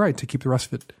 And then you have a right to keep the rest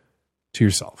of it to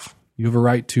yourself. You have a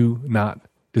right to not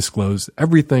disclose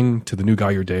everything to the new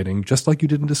guy you're dating, just like you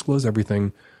didn't disclose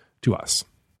everything to us.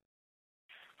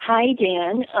 Hi,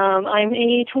 Dan. I'm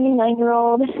a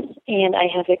 29-year-old, and I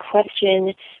have a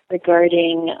question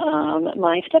regarding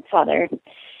my stepfather.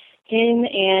 Him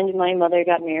and my mother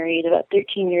got married about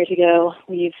 13 years ago.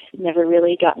 We've never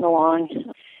really gotten along.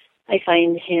 I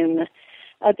find him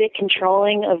a bit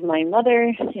controlling of my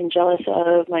mother and jealous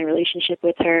of my relationship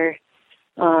with her.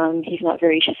 He's not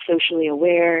very socially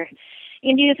aware.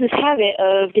 And he has this habit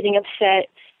of getting upset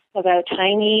about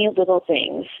tiny little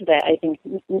things that I think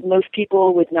most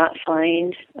people would not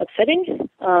find upsetting.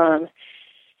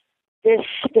 This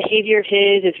behavior of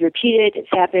his is repeated. It's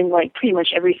happened like pretty much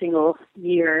every single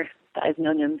year that I've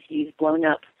known him. He's blown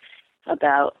up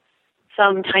about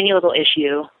some tiny little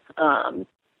issue.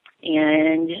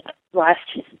 And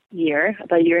last year,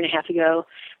 about a year and a half ago,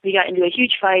 we got into a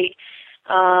huge fight.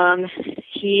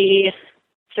 He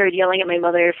started yelling at my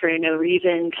mother for no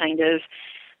reason, kind of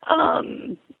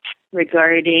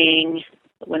regarding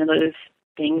one of those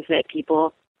things that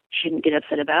people shouldn't get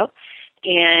upset about.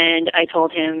 And I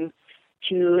told him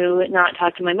to not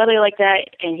talk to my mother like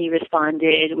that, and he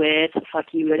responded with, "Fuck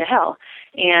you, go to hell."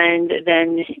 And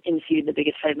then ensued the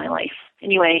biggest fight of my life.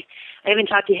 Anyway, I haven't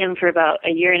talked to him for about a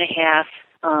year and a half.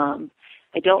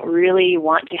 I don't really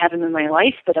want to have him in my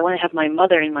life, but I want to have my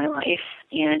mother in my life,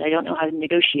 and I don't know how to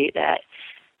negotiate that.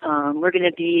 We're going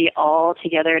to be all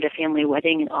together at a family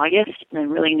wedding in August, and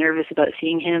I'm really nervous about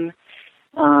seeing him.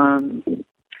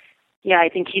 I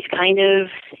think he's kind of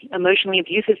emotionally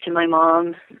abusive to my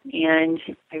mom, and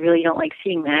I really don't like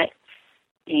seeing that.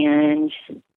 And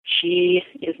she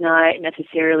is not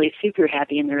necessarily super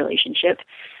happy in the relationship.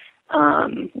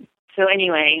 So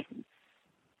anyway,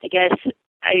 I guess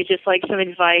I just like some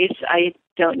advice. I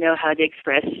don't know how to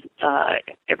express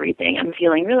everything I'm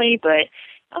feeling really, but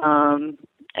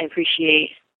I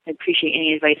appreciate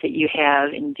any advice that you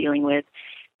have in dealing with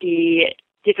the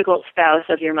difficult spouse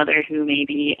of your mother who may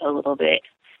be a little bit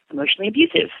emotionally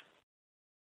abusive.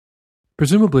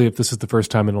 Presumably, if this is the first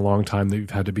time in a long time that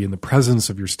you've had to be in the presence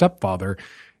of your stepfather,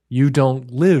 you don't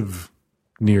live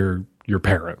near your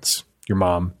parents, your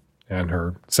mom and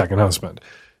her second husband.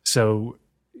 So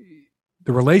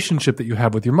the relationship that you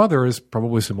have with your mother is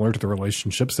probably similar to the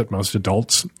relationships that most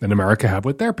adults in America have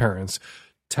with their parents.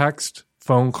 Text,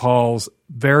 phone calls,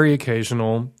 very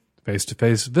occasional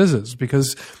face-to-face visits,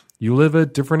 because you live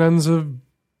at different ends of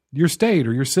your state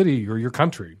or your city or your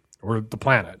country or the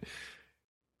planet.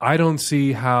 I don't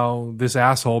see how this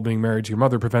asshole being married to your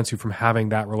mother prevents you from having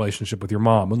that relationship with your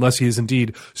mom, unless he is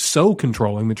indeed so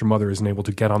controlling that your mother isn't able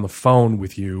to get on the phone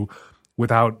with you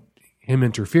without him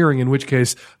interfering, in which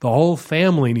case the whole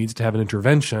family needs to have an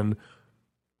intervention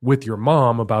with your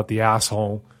mom about the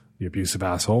asshole, the abusive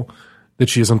asshole, that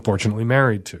she is unfortunately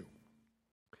married to.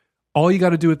 All you got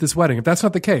to do at this wedding, if that's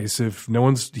not the case, if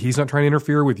he's not trying to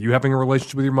interfere with you having a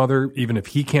relationship with your mother, even if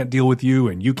he can't deal with you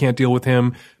and you can't deal with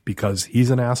him because he's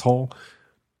an asshole,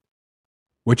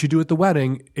 what you do at the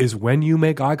wedding is when you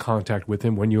make eye contact with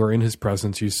him, when you are in his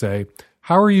presence, you say,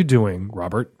 "How are you doing,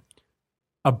 Robert?"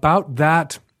 About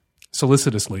that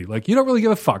solicitously. Like, you don't really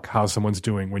give a fuck how someone's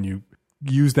doing when you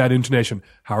use that intonation.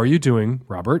 "How are you doing,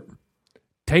 Robert?"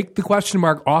 Take the question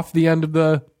mark off the end of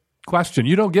the question.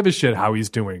 You don't give a shit how he's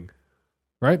doing.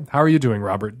 Right? "How are you doing,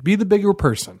 Robert?" Be the bigger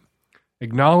person.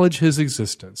 Acknowledge his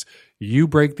existence. You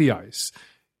break the ice.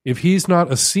 If he's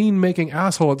not a scene-making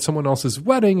asshole at someone else's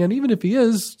wedding, and even if he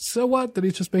is, so what? That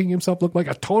he's just making himself look like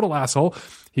a total asshole.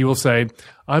 He will say,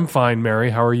 "I'm fine, Mary.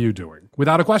 How are you doing?"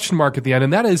 without a question mark at the end.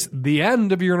 And that is the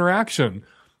end of your interaction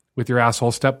with your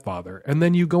asshole stepfather. And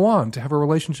then you go on to have a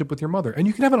relationship with your mother. And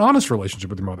you can have an honest relationship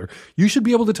with your mother. You should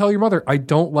be able to tell your mother, I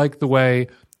don't like the way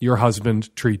your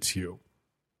husband treats you.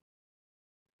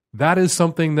 That is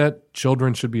something that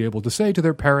children should be able to say to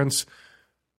their parents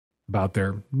about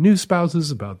their new spouses,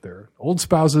 about their old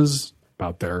spouses,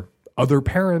 about their other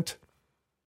parent.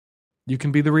 You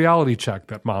can be the reality check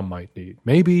that mom might need.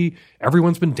 Maybe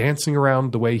everyone's been dancing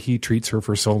around the way he treats her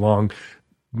for so long.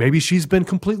 Maybe she's been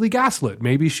completely gaslit.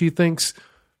 Maybe she thinks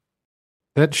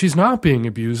that she's not being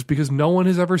abused because no one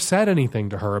has ever said anything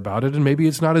to her about it. And maybe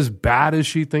it's not as bad as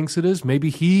she thinks it is. Maybe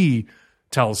he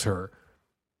tells her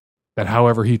that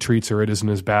however he treats her, it isn't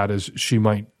as bad as she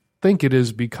might think it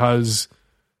is because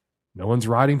no one's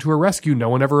riding to her rescue. No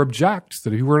one ever objects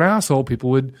that if you were an asshole, people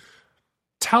would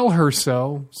tell her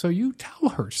so. So you tell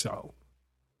her so.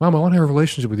 Mom, I want to have a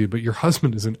relationship with you, but your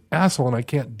husband is an asshole and I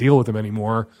can't deal with him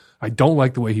anymore. I don't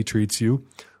like the way he treats you.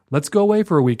 Let's go away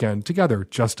for a weekend together,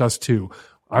 just us two.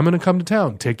 I'm going to come to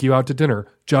town, take you out to dinner,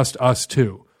 just us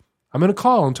two. I'm going to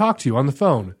call and talk to you on the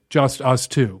phone, just us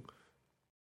two.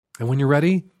 And when you're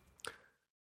ready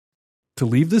to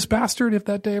leave this bastard, if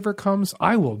that day ever comes,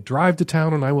 I will drive to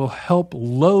town and I will help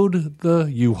load the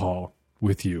U-Haul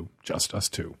with you, just us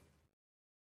two.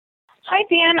 Hi,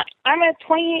 Dan. I'm a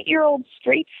 28-year-old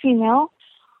straight female.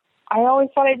 I always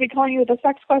thought I'd be calling you with a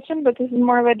sex question, but this is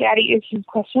more of a daddy issues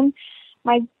question.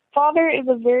 My father is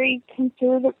a very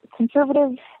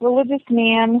conservative religious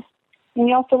man, and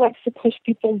he also likes to push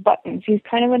people's buttons. He's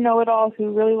kind of a know-it-all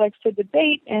who really likes to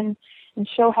debate and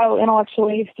show how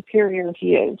intellectually superior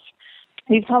he is.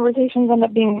 These conversations end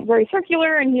up being very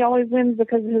circular, and he always wins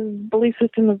because his belief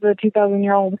system is the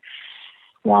 2,000-year-old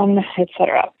one,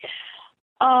 etc.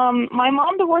 My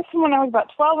mom divorced him when I was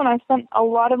about 12, and I spent a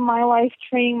lot of my life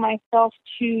training myself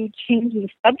to change the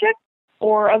subject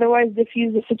or otherwise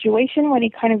diffuse the situation when he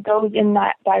kind of goes in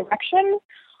that direction.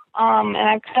 And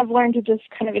I've kind of learned to just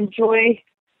kind of enjoy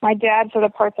my dad for the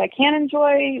parts I can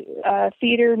enjoy,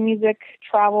 theater, music,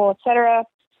 travel, etc.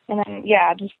 And then,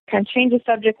 just kind of change the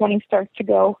subject when he starts to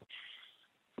go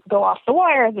off the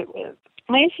wire, as it is.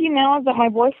 My issue now is that my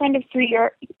boyfriend of 3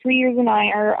 years and I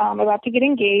are about to get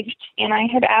engaged, and I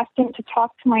had asked him to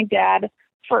talk to my dad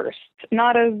first,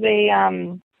 not as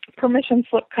a permission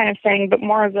slip kind of thing, but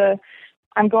more as a,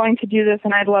 I'm going to do this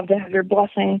and I'd love to have your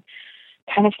blessing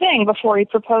kind of thing before he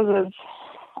proposes.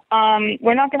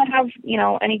 We're not going to have,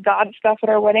 any God stuff at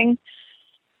our wedding,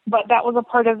 but that was a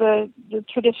part of the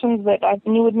traditions that I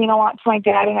knew would mean a lot to my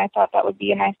dad, and I thought that would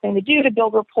be a nice thing to do to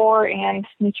build rapport and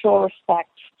mutual respect.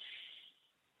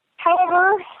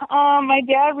 However, my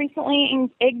dad recently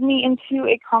egged me into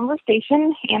a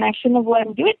conversation, and I shouldn't have let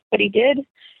him do it, but he did.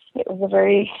 It was a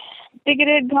very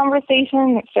bigoted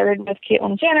conversation that started with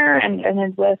Caitlyn Jenner and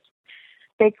ended with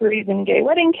bakeries and gay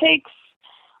wedding cakes.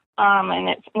 And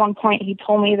at one point he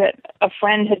told me that a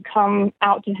friend had come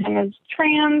out to him as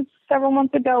trans several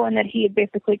months ago and that he had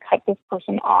basically cut this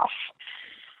person off.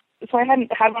 So I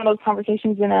hadn't had one of those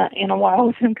conversations in a while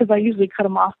with him because I usually cut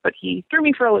him off, but he threw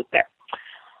me for a loop there.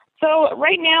 So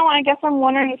right now, I guess I'm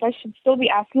wondering if I should still be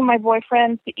asking my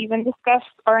boyfriend to even discuss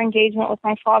our engagement with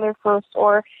my father first,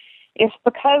 or if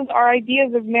because our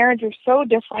ideas of marriage are so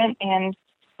different and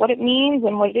what it means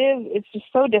and what it is, it's just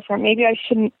so different, maybe I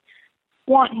shouldn't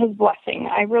want his blessing.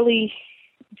 I really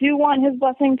do want his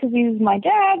blessing because he's my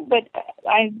dad, but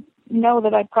I know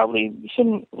that I probably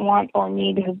shouldn't want or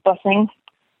need his blessing.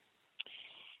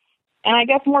 And I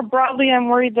guess more broadly, I'm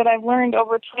worried that I've learned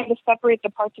over time to separate the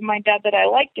parts of my dad that I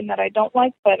like and that I don't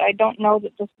like, but I don't know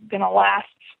that this is going to last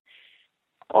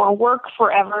or work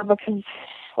forever because,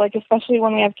 especially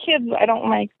when we have kids, I don't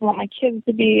want my kids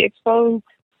to be exposed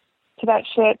to that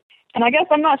shit. And I guess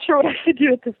I'm not sure what I should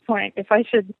do at this point. If I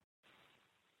should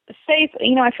say,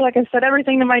 I feel like I've said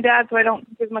everything to my dad, so I don't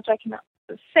think as much I can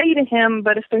say to him,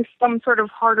 but if there's some sort of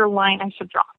harder line I should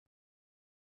draw.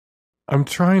 I'm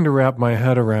trying to wrap my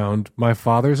head around my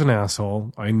father's an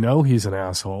asshole. I know he's an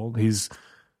asshole. He's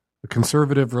a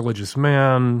conservative religious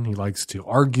man. He likes to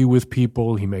argue with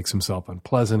people. He makes himself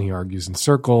unpleasant. He argues in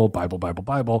circle,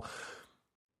 Bible.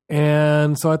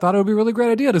 And so I thought it would be a really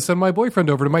great idea to send my boyfriend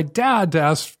over to my dad to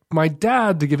ask my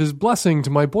dad to give his blessing to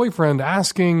my boyfriend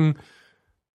asking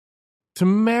to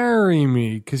marry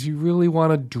me because you really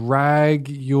want to drag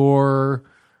your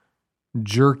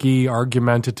jerky,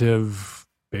 argumentative,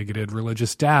 bigoted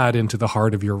religious dad into the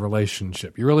heart of your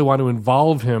relationship. You really want to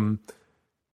involve him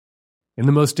in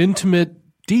the most intimate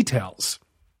details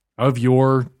of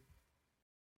your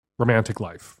romantic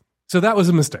life. So that was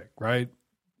a mistake, right?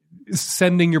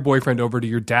 Sending your boyfriend over to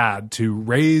your dad to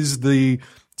raise the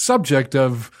subject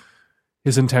of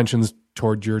his intentions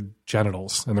toward your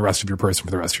genitals and the rest of your person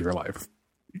for the rest of your life.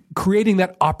 Creating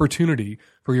that opportunity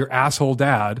for your asshole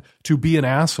dad to be an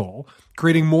asshole,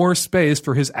 creating more space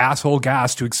for his asshole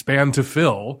gas to expand to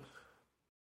fill,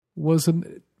 was a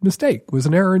mistake, was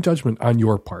an error in judgment on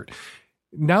your part.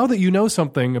 Now that you know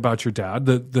something about your dad,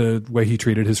 the way he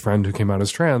treated his friend who came out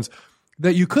as trans,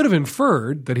 that you could have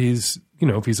inferred that he's,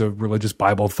 if he's a religious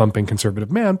Bible-thumping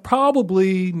conservative man,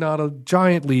 probably not a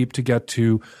giant leap to get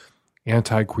to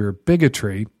anti-queer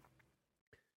bigotry.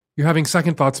 You're having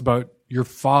second thoughts about your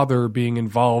father being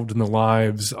involved in the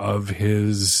lives of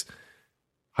his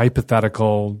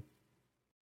hypothetical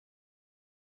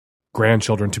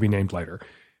grandchildren to be named later.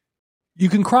 You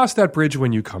can cross that bridge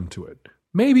when you come to it.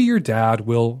 Maybe your dad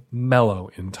will mellow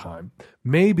in time.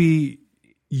 Maybe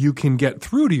you can get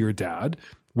through to your dad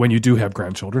when you do have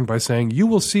grandchildren by saying you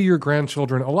will see your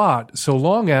grandchildren a lot so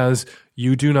long as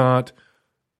you do not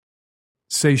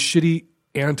say shitty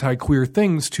anti-queer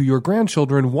things to your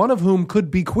grandchildren, one of whom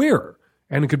could be queer.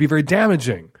 And it could be very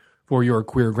damaging for your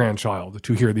queer grandchild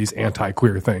to hear these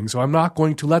anti-queer things. So I'm not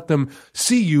going to let them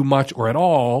see you much or at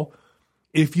all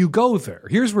if you go there.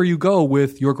 Here's where you go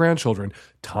with your grandchildren.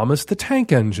 Thomas the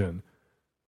Tank Engine.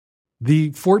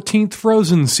 The 14th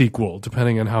Frozen sequel,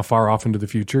 depending on how far off into the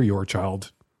future your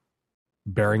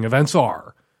child-bearing events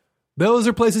are. Those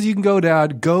are places you can go,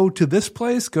 Dad. Go to this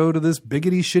place. Go to this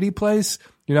biggity, shitty place.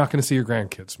 You're not going to see your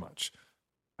grandkids much.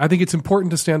 I think it's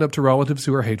important to stand up to relatives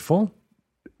who are hateful,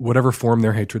 whatever form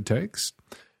their hatred takes.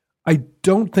 I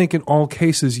don't think in all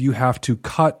cases you have to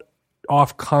cut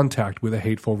off contact with a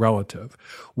hateful relative.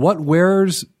 What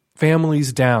wears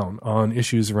families down on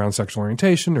issues around sexual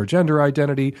orientation or gender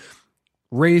identity,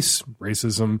 race,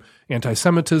 racism,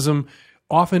 anti-Semitism,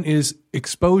 often is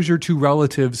exposure to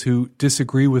relatives who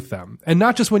disagree with them. And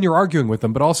not just when you're arguing with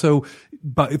them, but also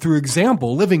through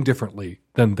example, living differently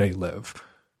than they live.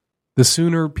 The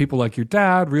sooner people like your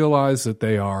dad realize that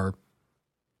they are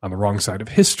on the wrong side of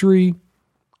history,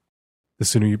 the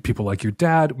sooner people like your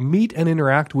dad meet and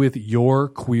interact with your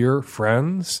queer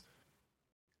friends,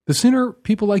 the sooner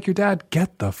people like your dad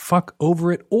get the fuck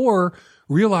over it or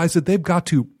realize that they've got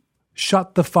to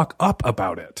shut the fuck up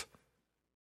about it.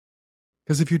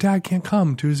 Because if your dad can't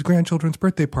come to his grandchildren's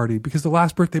birthday party because the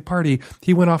last birthday party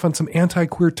he went off on some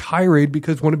anti-queer tirade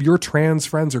because one of your trans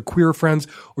friends or queer friends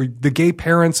or the gay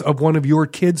parents of one of your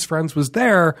kids' friends was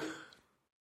there,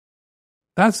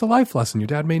 that's the life lesson your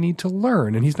dad may need to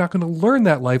learn. And he's not going to learn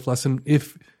that life lesson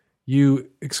if you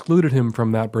excluded him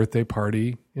from that birthday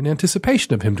party in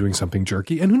anticipation of him doing something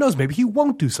jerky. And who knows, maybe he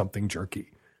won't do something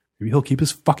jerky. Maybe he'll keep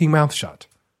his fucking mouth shut.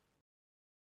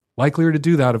 Likelier to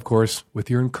do that, of course, with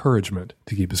your encouragement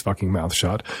to keep his fucking mouth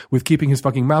shut, with keeping his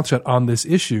fucking mouth shut on this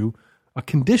issue, a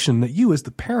condition that you as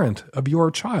the parent of your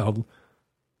child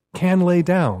can lay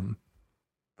down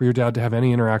for your dad to have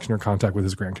any interaction or contact with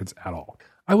his grandkids at all.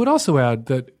 I would also add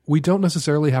that we don't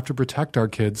necessarily have to protect our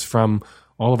kids from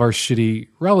all of our shitty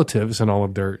relatives and all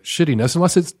of their shittiness,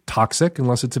 unless it's toxic,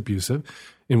 unless it's abusive,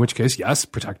 in which case, yes,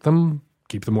 protect them,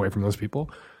 keep them away from those people,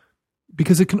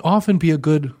 because it can often be a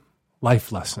good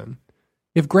life lesson.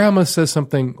 If grandma says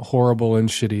something horrible and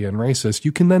shitty and racist,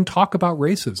 you can then talk about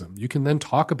racism. You can then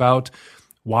talk about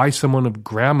why someone of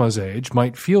grandma's age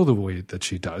might feel the way that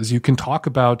she does. You can talk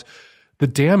about the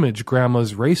damage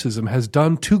grandma's racism has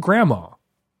done to grandma,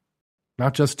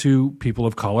 not just to people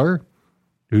of color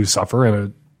who suffer in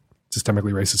a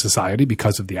systemically racist society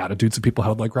because of the attitudes of people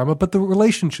held like grandma, but the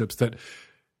relationships that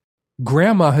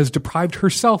grandma has deprived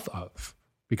herself of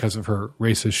because of her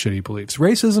racist, shitty beliefs.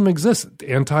 Racism exists.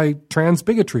 Anti-trans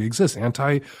bigotry exists.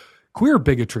 Anti-queer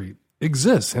bigotry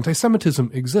exists.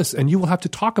 Anti-Semitism exists. And you will have to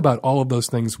talk about all of those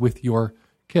things with your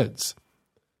kids.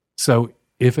 So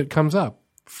if it comes up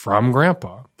from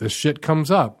grandpa, this shit comes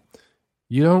up,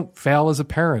 you don't fail as a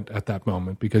parent at that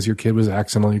moment because your kid was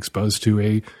accidentally exposed to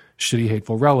a shitty,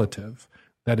 hateful relative.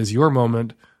 That is your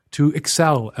moment to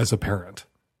excel as a parent,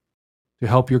 to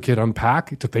help your kid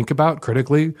unpack, to think about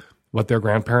critically what their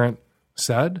grandparent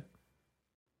said,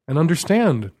 and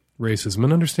understand racism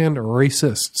and understand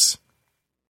racists.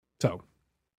 So,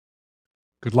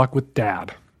 good luck with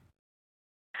Dad.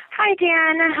 Hi,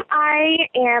 Dan. I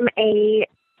am a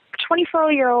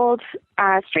 24-year-old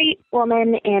straight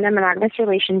woman in a monogamous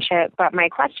relationship, but my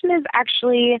question is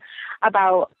actually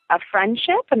about a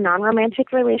friendship, a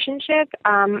non-romantic relationship.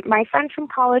 My friend from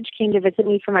college came to visit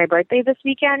me for my birthday this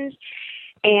weekend,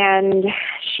 and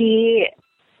she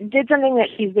did something that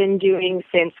she's been doing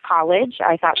since college.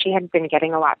 I thought she had been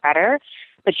getting a lot better,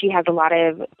 but she has a lot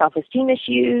of self-esteem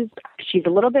issues. She's a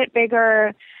little bit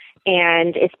bigger,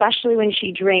 And especially when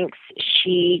she drinks,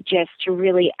 she just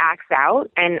really acts out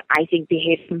and I think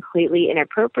behaves completely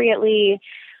inappropriately.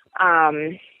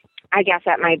 I guess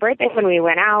at my birthday when we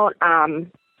went out,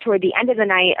 toward the end of the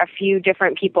night, a few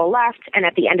different people left, and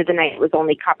at the end of the night, it was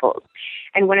only couples.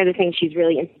 And one of the things she's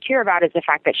really insecure about is the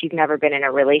fact that she's never been in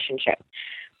a relationship.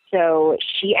 So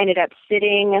she ended up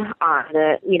sitting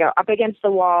on up against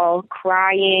the wall,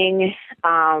 crying.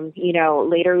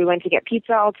 Later we went to get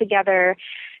pizza all together,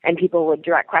 and people would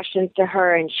direct questions to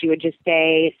her, and she would just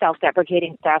say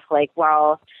self-deprecating stuff like,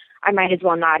 well, I might as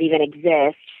well not even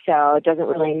exist, so it doesn't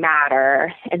really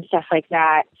matter, and stuff like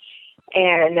that.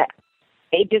 And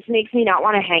it just makes me not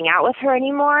want to hang out with her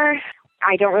anymore.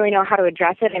 I don't really know how to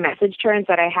address it. I messaged her and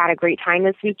said I had a great time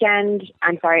this weekend.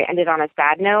 I'm sorry it ended on a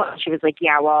sad note. She was like,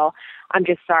 yeah, well, I'm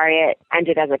just sorry it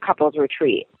ended as a couple's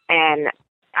retreat. And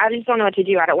I just don't know what to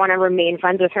do. I don't want to remain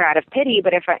friends with her out of pity,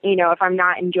 but if I'm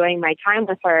not enjoying my time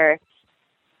with her,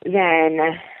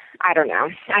 then I don't know.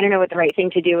 I don't know what the right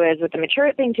thing to do is, what the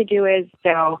mature thing to do is. So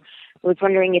I was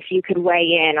wondering if you could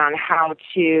weigh in on how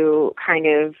to kind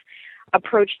of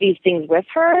approach these things with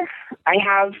her. I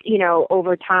have,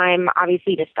 over time,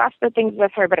 obviously discussed the things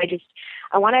with her, but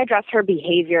I want to address her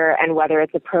behavior and whether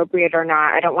it's appropriate or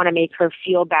not. I don't want to make her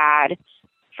feel bad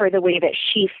for the way that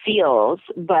she feels,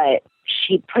 but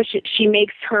she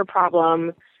makes her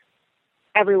problem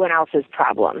everyone else's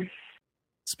problem.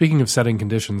 Speaking of setting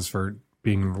conditions for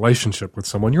being in a relationship with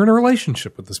someone, you're in a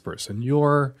relationship with this person.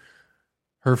 You're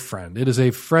her friend. It is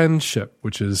a friendship,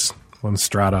 which is one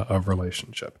strata of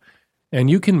relationship. And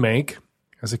you can make,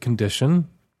 as a condition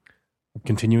of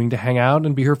continuing to hang out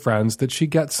and be her friends, that she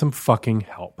gets some fucking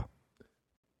help.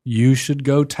 You should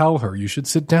go tell her. You should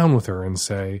sit down with her and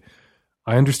say,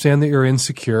 I understand that you're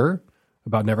insecure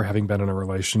about never having been in a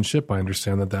relationship. I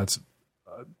understand that that's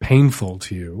painful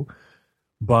to you.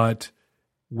 But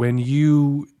when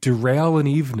you derail an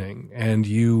evening and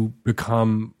you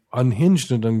become unhinged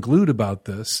and unglued about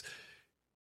this,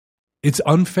 it's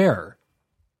unfair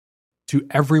to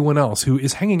everyone else who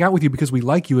is hanging out with you because we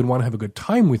like you and want to have a good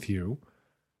time with you.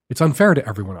 It's unfair to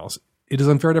everyone else. It is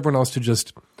unfair to everyone else to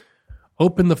just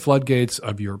open the floodgates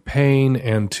of your pain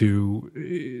and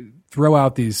to throw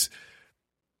out these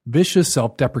vicious,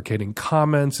 self-deprecating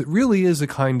comments. It really is a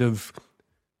kind of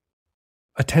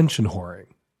attention whoring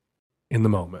in the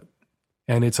moment.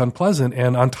 And it's unpleasant.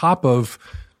 And on top of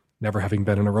never having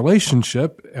been in a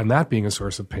relationship and that being a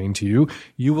source of pain to you,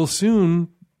 you will soon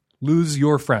lose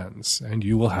your friends, and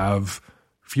you will have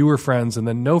fewer friends and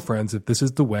then no friends if this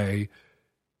is the way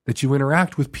that you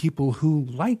interact with people who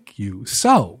like you.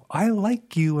 So, I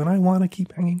like you and I want to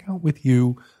keep hanging out with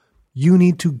you. You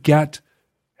need to get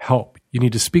help. You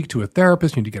need to speak to a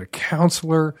therapist. You need to get a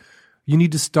counselor. You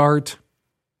need to start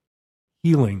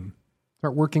healing.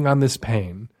 Start working on this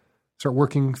pain. Start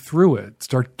working through it.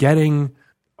 Start getting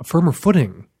a firmer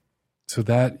footing so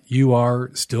that you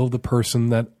are still the person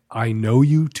that I know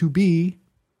you to be.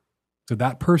 So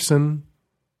that person,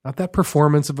 not that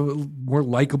performance of a more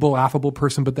likable, affable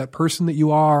person, but that person that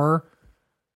you are,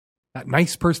 that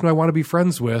nice person I want to be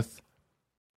friends with,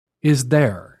 is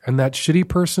there. And that shitty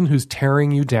person who's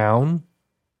tearing you down,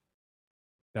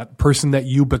 that person that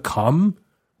you become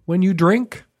when you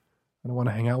drink, I don't want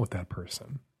to hang out with that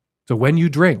person. So when you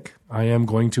drink, I am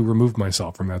going to remove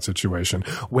myself from that situation.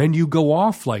 When you go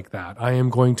off like that, I am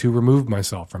going to remove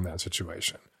myself from that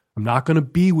situation. I'm not going to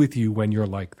be with you when you're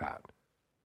like that.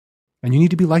 And you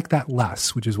need to be like that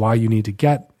less, which is why you need to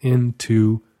get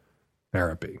into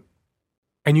therapy.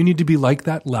 And you need to be like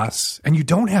that less, and you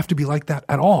don't have to be like that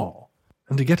at all.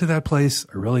 And to get to that place,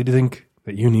 I really think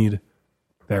that you need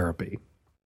therapy.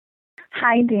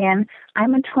 Hi, Dan.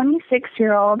 I'm a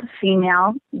 26-year-old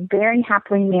female, very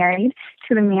happily married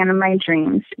to the man of my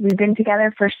dreams. We've been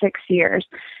together for 6 years.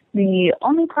 The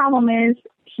only problem is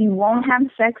he won't have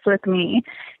sex with me,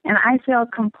 and I feel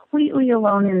completely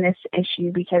alone in this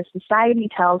issue because society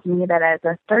tells me that as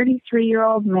a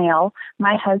 33-year-old male,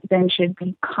 my husband should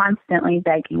be constantly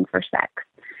begging for sex.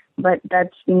 But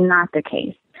that's not the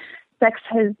case. Sex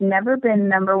has never been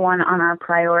number one on our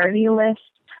priority list,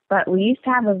 but we used to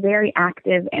have a very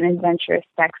active and adventurous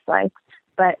sex life.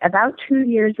 But about 2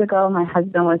 years ago, my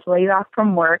husband was laid off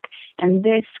from work, and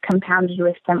this compounded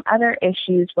with some other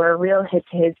issues were a real hit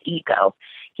to his ego.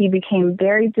 He became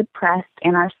very depressed,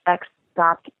 and our sex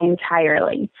stopped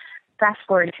entirely. Fast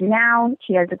forward to now,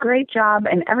 he has a great job,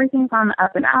 and everything's on the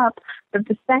up and up, but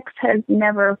the sex has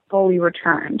never fully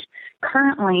returned.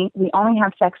 Currently, we only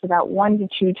have sex about 1 to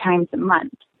 2 times a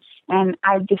month. And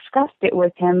I've discussed it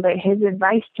with him, but his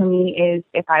advice to me is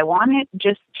if I want it,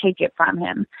 just take it from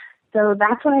him. So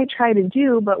that's what I try to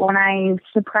do, but when I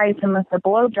surprise him with a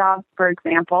blowjob, for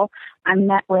example, I'm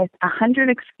met with 100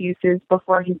 excuses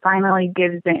before he finally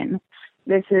gives in.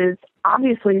 This is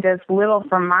obviously does little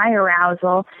for my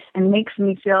arousal and makes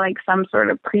me feel like some sort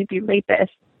of creepy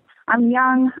rapist. I'm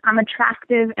young, I'm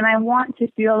attractive, and I want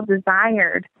to feel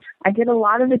desired. I get a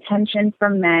lot of attention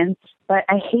from men, but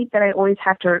I hate that I always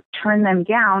have to turn them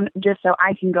down just so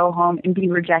I can go home and be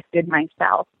rejected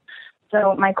myself.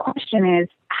 So my question is,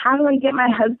 how do I get my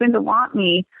husband to want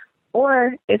me?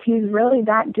 Or if he's really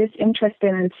that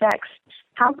disinterested in sex,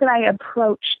 how could I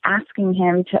approach asking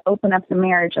him to open up the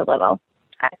marriage a little?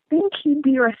 I think he'd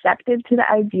be receptive to the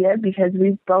idea because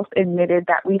we've both admitted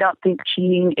that we don't think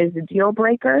cheating is a deal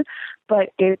breaker, but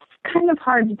it's kind of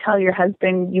hard to tell your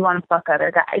husband you want to fuck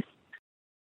other guys.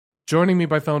 Joining me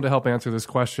by phone to help answer this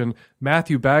question,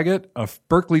 Matthew Baggett, a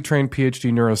Berkeley-trained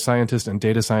PhD neuroscientist and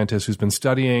data scientist who's been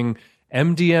studying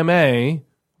MDMA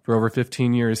for over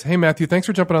 15 years. Hey, Matthew, thanks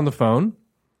for jumping on the phone.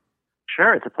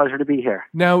 Sure, it's a pleasure to be here.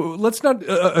 Now, let's not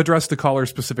address the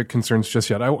caller's-specific concerns just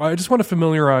yet. I just want to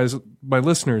familiarize my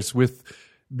listeners with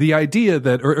the idea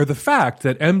that, or the fact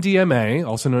that MDMA,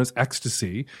 also known as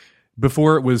ecstasy,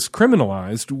 before it was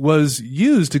criminalized, was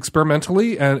used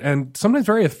experimentally and sometimes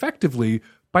very effectively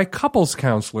by couples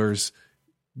counselors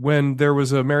when there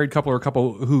was a married couple or a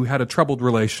couple who had a troubled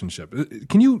relationship.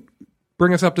 Can you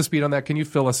bring us up to speed on that? Can you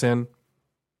fill us in?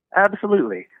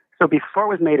 Absolutely. So before it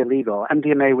was made illegal,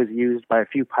 MDMA was used by a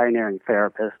few pioneering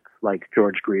therapists like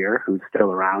George Greer, who's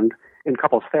still around, in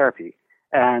couples therapy.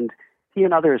 And he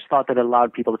and others thought that it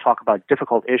allowed people to talk about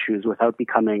difficult issues without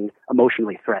becoming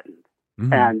emotionally threatened.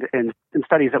 Mm-hmm. And in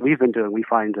studies that we've been doing, we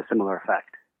find a similar effect.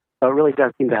 So it really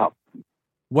does seem to help.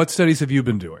 What studies have you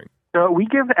been doing? So we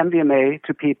give MDMA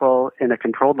to people in a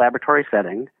controlled laboratory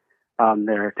setting.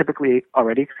 They're typically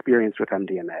already experienced with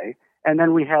MDMA. And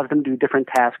then we have them do different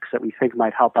tasks that we think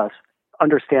might help us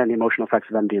understand the emotional effects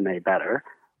of MDMA better.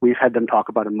 We've had them talk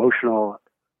about emotional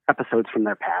episodes from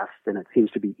their past, and it seems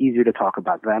to be easier to talk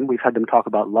about them. We've had them talk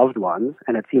about loved ones,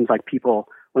 and it seems like people,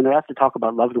 when they're asked to talk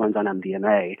about loved ones on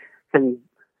MDMA, can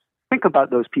think about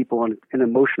those people in an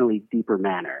emotionally deeper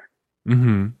manner.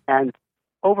 Mm-hmm. And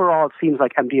overall, it seems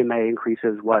like MDMA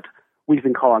increases what we've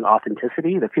been calling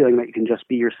authenticity, the feeling that you can just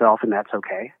be yourself and that's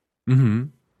okay. Mm-hmm.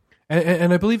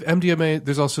 And I believe MDMA,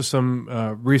 there's also some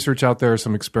research out there,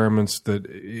 some experiments that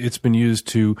it's been used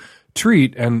to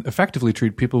treat and effectively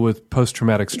treat people with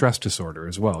post-traumatic stress disorder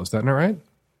as well. Is that not right?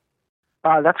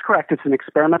 That's correct. It's an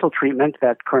experimental treatment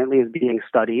that currently is being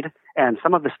studied. And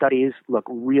some of the studies look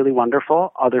really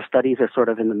wonderful. Other studies are sort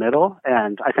of in the middle.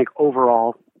 And I think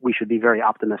overall, we should be very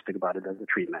optimistic about it as a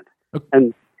treatment. Okay.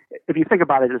 And if you think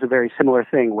about it, it's a very similar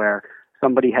thing where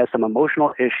somebody has some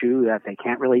emotional issue that they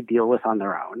can't really deal with on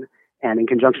their own. And in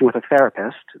conjunction with a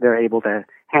therapist, they're able to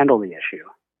handle the issue.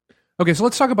 Okay, so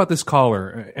let's talk about this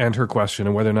caller and her question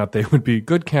and whether or not they would be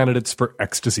good candidates for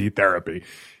ecstasy therapy.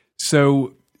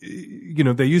 So, you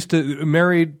know, they used to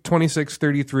married 26,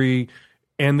 33,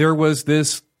 and there was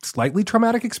this slightly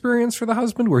traumatic experience for the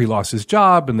husband where he lost his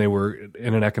job and they were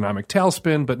in an economic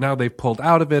tailspin, but now they've pulled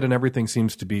out of it and everything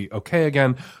seems to be okay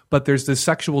again. But there's this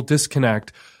sexual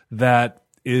disconnect that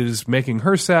is making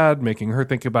her sad, making her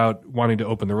think about wanting to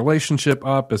open the relationship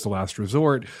up as a last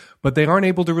resort, but they aren't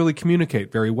able to really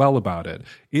communicate very well about it.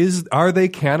 Are they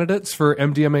candidates for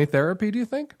MDMA therapy, do you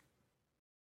think?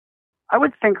 I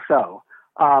would think so.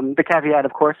 The caveat,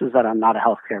 of course, is that I'm not a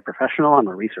healthcare professional. I'm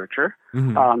a researcher.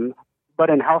 Mm-hmm. But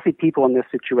in healthy people in this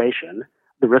situation,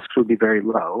 the risks would be very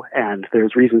low, and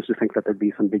there's reasons to think that there'd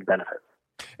be some big benefits.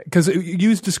 Because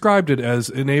you described it as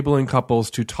enabling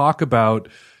couples to talk about,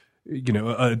 you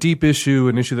know, a deep issue,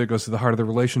 an issue that goes to the heart of the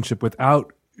relationship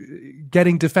without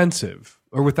getting defensive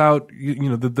or without, you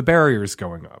know, the barriers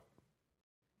going up.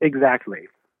 Exactly.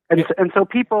 And so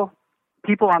people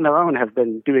on their own have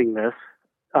been doing this,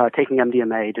 taking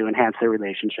MDMA to enhance their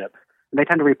relationship. And they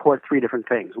tend to report three different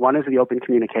things. One is the open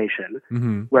communication,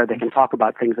 mm-hmm. where they can talk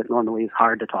about things that normally is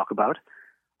hard to talk about.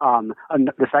 And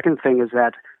the second thing is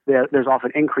that there's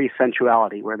often increased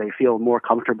sensuality, where they feel more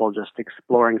comfortable just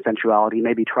exploring sensuality,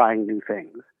 maybe trying new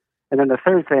things. And then the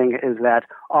third thing is that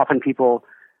often people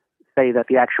say that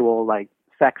the actual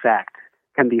sex act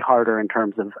can be harder in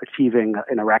terms of achieving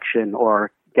an erection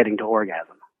or getting to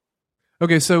orgasm.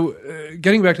 Okay, so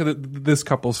getting back to this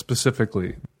couple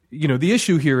specifically, you know, the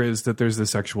issue here is that there's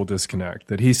this sexual disconnect,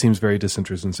 that he seems very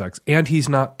disinterested in sex, and he's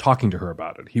not talking to her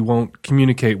about it. He won't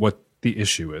communicate what the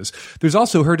issue is. There's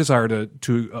also her desire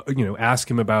to ask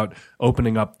him about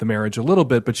opening up the marriage a little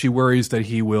bit, but she worries that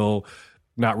he will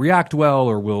not react well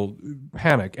or will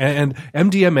panic. And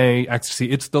MDMA, ecstasy,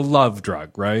 it's the love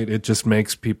drug, right? It just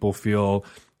makes people feel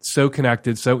so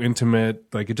connected, so intimate.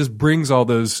 Like it just brings all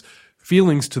those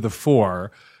feelings to the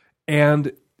fore.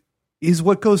 And is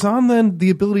what goes on then the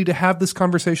ability to have this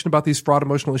conversation about these fraught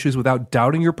emotional issues without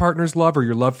doubting your partner's love or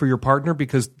your love for your partner,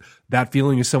 because that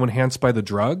feeling is so enhanced by the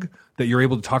drug that you're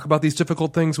able to talk about these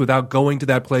difficult things without going to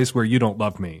that place where you don't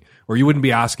love me, or you wouldn't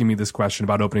be asking me this question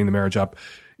about opening the marriage up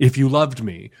if you loved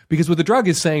me. Because what the drug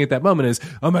is saying at that moment is,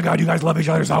 oh my God, you guys love each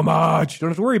other so much. You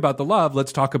don't have to worry about the love.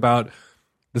 Let's talk about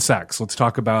the sex. Let's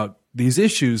talk about these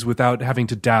issues without having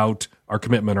to doubt our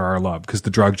commitment or our love, because the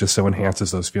drug just so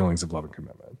enhances those feelings of love and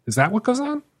commitment. Is that what goes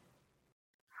on?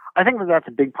 I think that that's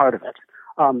a big part of it.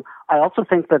 I also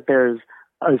think that there's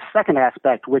a second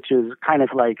aspect, which is kind of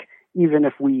like, even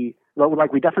if we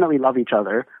definitely love each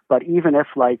other, but even if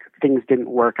like things didn't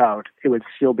work out, it would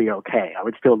still be okay. I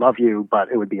would still love you,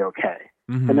 but it would be okay.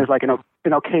 Mm-hmm. And there's like an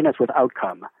okayness with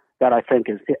outcome that I think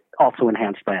is also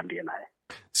enhanced by MDMA.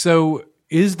 So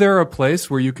is there a place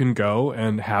where you can go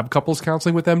and have couples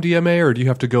counseling with MDMA, or do you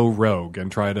have to go rogue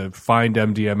and try to find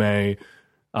MDMA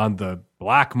on the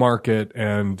black market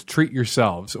and treat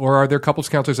yourselves? Or are there couples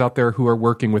counselors out there who are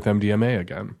working with MDMA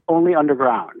again? Only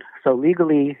underground. So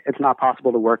legally, it's not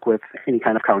possible to work with any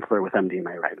kind of counselor with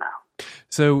MDMA right now.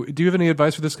 So do you have any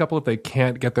advice for this couple if they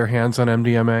can't get their hands on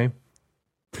MDMA?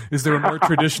 Is there a more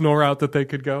traditional route that they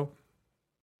could go?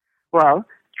 Well,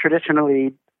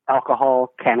 traditionally,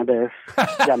 alcohol, cannabis,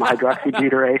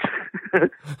 gamma-hydroxybutyrate.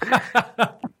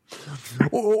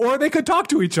 Or they could talk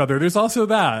to each other. There's also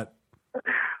that.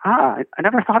 I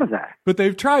never thought of that. But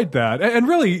they've tried that. And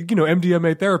really,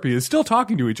 MDMA therapy is still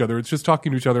talking to each other. It's just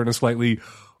talking to each other in a slightly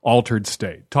altered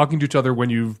state. Talking to each other when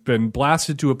you've been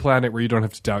blasted to a planet where you don't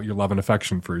have to doubt your love and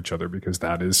affection for each other, because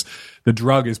that is, the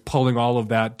drug is pulling all of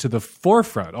that to the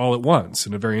forefront all at once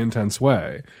in a very intense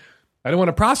way. I don't want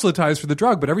to proselytize for the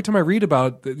drug, but every time I read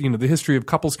about the history of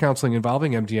couples counseling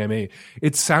involving MDMA,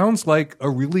 it sounds like a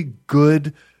really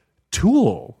good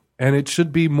tool, and it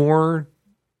should be more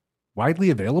widely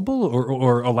available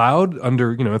or allowed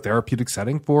under a therapeutic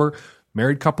setting for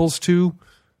married couples to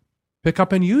pick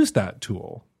up and use that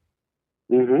tool.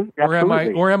 Mm-hmm.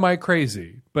 Or am I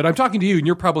crazy? But I'm talking to you, and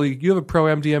you have a pro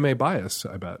MDMA bias,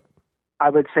 I bet. I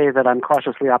would say that I'm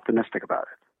cautiously optimistic about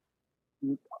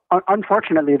it.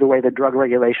 Unfortunately, the way the drug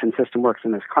regulation system works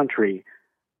in this country,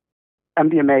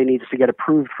 MDMA needs to get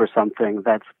approved for something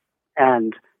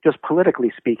and just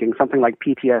politically speaking, something like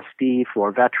PTSD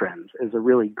for veterans is a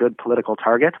really good political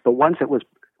target. But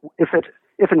if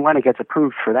and when it gets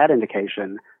approved for that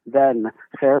indication, then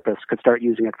therapists could start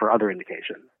using it for other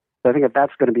indications. So I think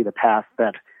that's going to be the path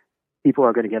that people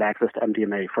are going to get access to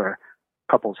MDMA for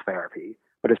couples therapy,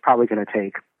 but it's probably going to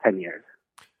take 10 years.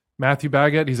 Matthew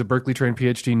Baggett, he's a Berkeley-trained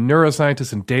PhD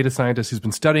neuroscientist and data scientist who's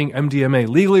been studying MDMA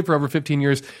legally for over 15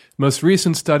 years. Most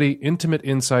recent study, Intimate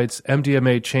Insights,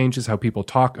 MDMA Changes How People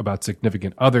Talk About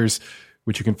Significant Others,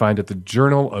 which you can find at the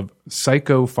Journal of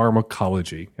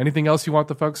Psychopharmacology. Anything else you want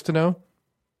the folks to know?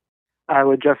 I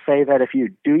would just say that if you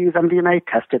do use MDMA,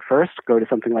 test it first. Go to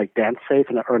something like DanceSafe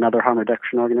or another harm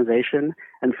reduction organization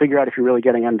and figure out if you're really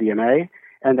getting MDMA,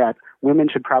 and that women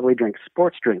should probably drink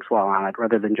sports drinks while on it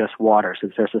rather than just water,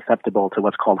 since they're susceptible to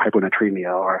what's called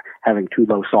hyponatremia, or having too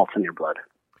low salts in your blood.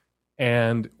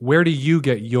 And where do you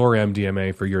get your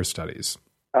MDMA for your studies?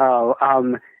 For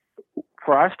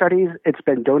our studies, it's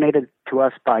been donated to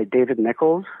us by David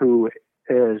Nichols, who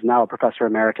is now a professor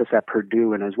emeritus at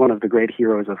Purdue and is one of the great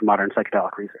heroes of modern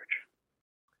psychedelic research.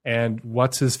 And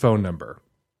what's his phone number?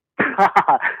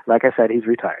 Like I said, he's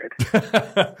retired.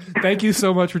 Thank you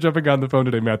so much for jumping on the phone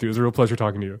today, Matthew. It was a real pleasure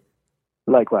talking to you.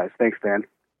 Likewise. Thanks, Dan.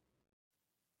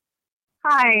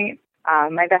 Hi.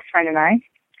 My best friend and I,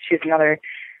 she's another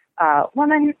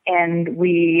woman, and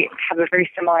we have a very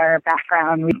similar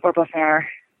background. We're both in our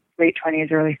late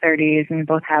 20s, early 30s, and we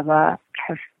both have a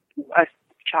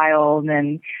child,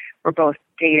 and we're both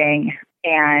dating.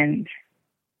 And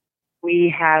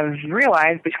we have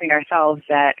realized between ourselves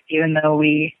that even though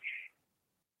we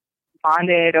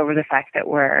bonded over the fact that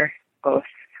we're both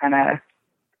kind of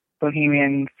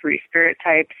bohemian free spirit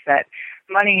types, that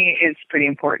money is pretty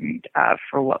important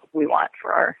for what we want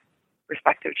for our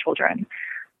respective children.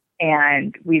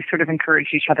 And we've sort of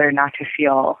encouraged each other not to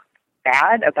feel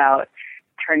bad about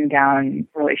turning down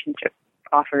relationship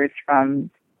offers from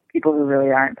people who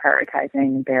really aren't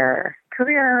prioritizing their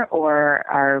career or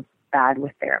are bad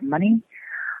with their money.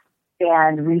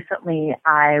 And recently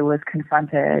I was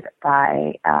confronted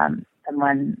by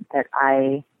someone that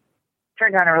I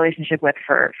turned down a relationship with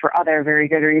for other very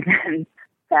good reasons,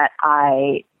 that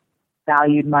I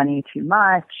valued money too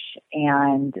much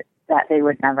and that they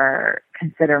would never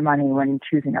consider money when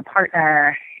choosing a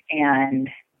partner. And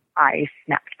I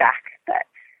snapped back that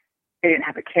they didn't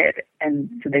have a kid, and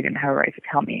so they didn't have a right to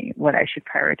tell me what I should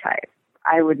prioritize.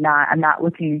 I'm not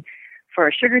looking for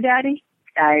a sugar daddy.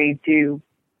 I do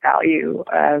value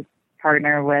a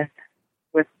partner with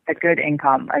a good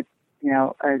income,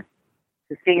 a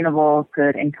sustainable,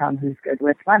 good income who's good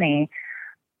with money.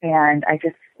 And I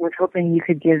just was hoping you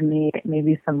could give me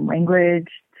maybe some language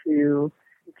to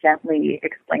gently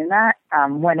explain that.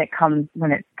 When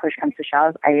push comes to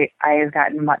shove, I have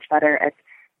gotten much better at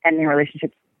ending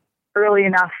relationships early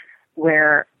enough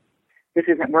where this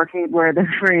isn't working, where the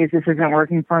phrase "this isn't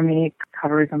working for me"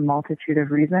 covers a multitude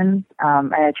of reasons.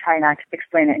 I try not to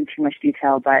explain it in too much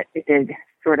detail, but it did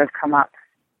sort of come up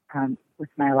with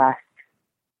my last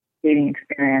dating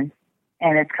experience,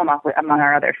 and it's come up among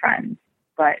our other friends.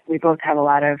 But we both have a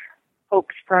lot of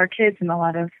hopes for our kids, and a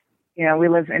lot of, we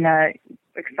live in a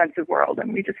expensive world,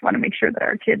 and we just want to make sure that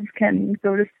our kids can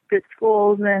go to good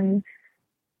schools, and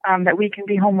that we can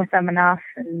be home with them enough,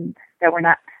 and that we're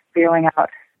not bailing out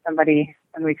somebody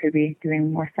when we could be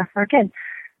doing more stuff for our kids.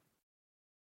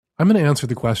 I'm going to answer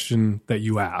the question that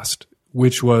you asked,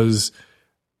 which was,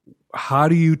 how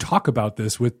do you talk about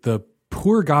this with the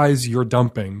poor guys you're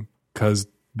dumping because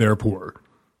they're poor,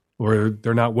 or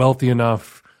they're not wealthy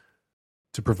enough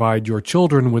to provide your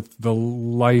children with the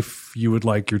life you would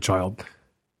like your child,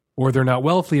 or they're not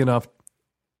wealthy enough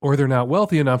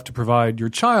to provide your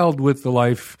child with the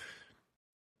life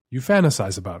you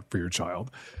fantasize about for your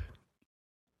child.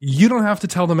 You don't have to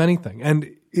tell them anything. And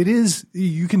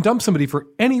you can dump somebody for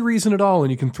any reason at all,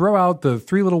 and you can throw out the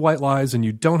 3 little white lies, and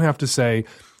you don't have to say,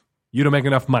 you don't make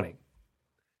enough money.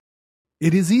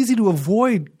 It is easy to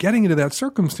avoid getting into that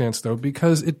circumstance, though,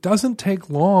 because it doesn't take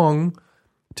long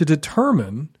to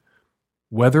determine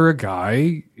whether a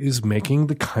guy is making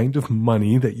the kind of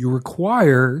money that you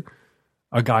require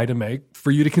a guy to make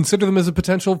for you to consider them as a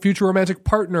potential future romantic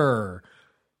partner.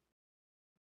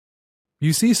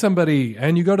 You see somebody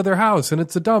and you go to their house and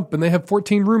it's a dump and they have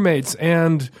 14 roommates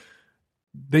and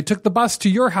they took the bus to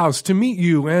your house to meet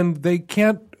you and they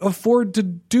can't afford to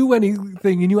do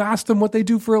anything, and you ask them what they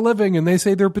do for a living and they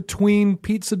say they're between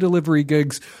pizza delivery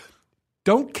gigs.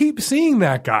 Don't keep seeing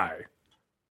that guy.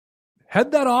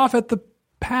 Head that off at the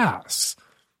pass.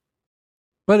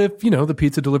 But if, the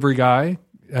pizza delivery guy,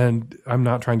 and I'm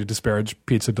not trying to disparage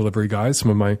pizza delivery guys, some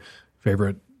of my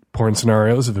favorite porn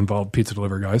scenarios have involved pizza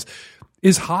delivery guys,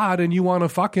 is hot and you want to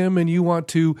fuck him and you want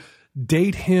to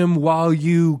date him while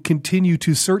you continue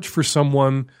to search for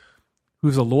someone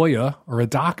who's a lawyer or a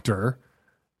doctor,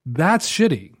 that's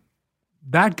shitty.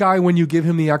 That guy, when you give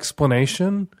him the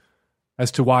explanation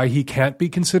as to why he can't be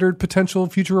considered potential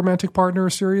future romantic partner or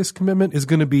serious commitment, is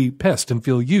going to be pissed and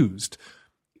feel used.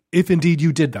 If indeed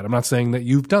you did that. I'm not saying that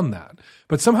you've done that.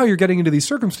 But somehow you're getting into these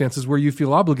circumstances where you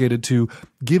feel obligated to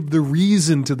give the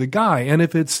reason to the guy. And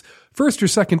if it's first or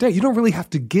second date, you don't really have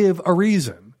to give a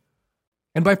reason.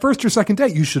 And by first or second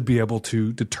date, you should be able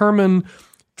to determine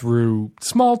through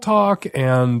small talk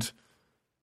and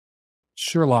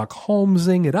Sherlock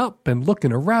Holmesing it up and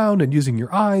looking around and using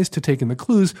your eyes to take in the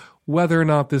clues whether or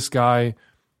not this guy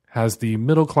has the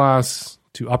middle class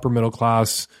to upper middle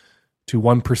class to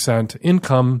 1%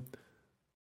 income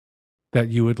that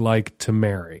you would like to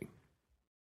marry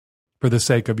for the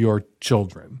sake of your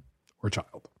children or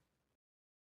child.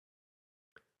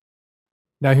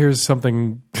 Now here's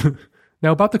something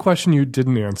now about the question you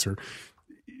didn't answer.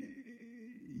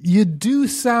 You do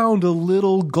sound a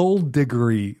little gold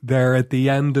diggery there at the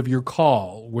end of your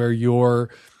call where you're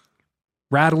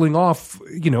rattling off,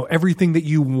 everything that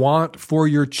you want for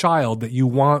your child, that you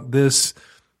want this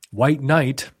white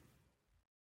knight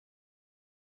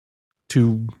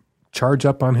to charge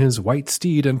up on his white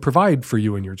steed and provide for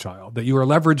you and your child, that you are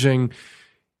leveraging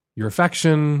your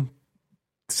affection,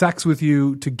 sex with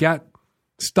you to get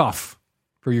stuff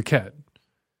for your kid.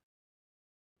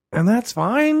 And that's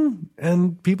fine.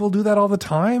 And people do that all the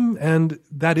time. And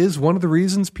that is one of the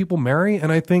reasons people marry.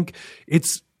 And I think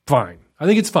it's fine.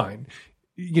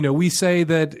 We say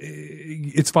that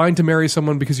it's fine to marry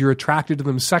someone because you're attracted to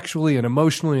them sexually and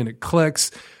emotionally and it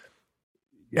clicks.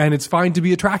 And it's fine to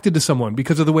be attracted to someone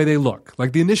because of the way they look.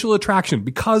 Like the initial attraction,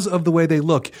 because of the way they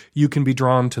look, you can be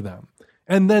drawn to them.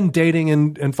 And then dating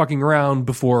and fucking around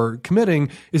before committing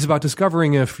is about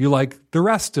discovering if you like the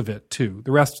rest of it too,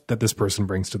 the rest that this person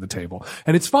brings to the table.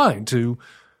 And it's fine to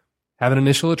have an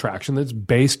initial attraction that's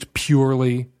based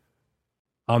purely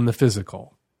on the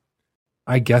physical.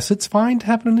 I guess it's fine to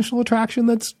have an initial attraction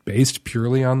that's based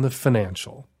purely on the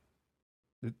financial.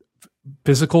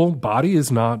 Physical body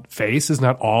is not, face is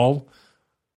not all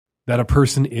that a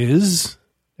person is,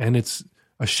 and it's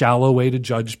a shallow way to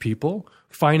judge people.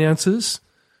 Finances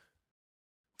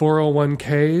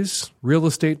 401ks, real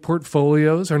estate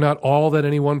portfolios are not all that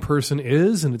any one person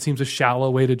is, and it seems a shallow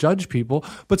way to judge people.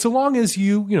 But so long as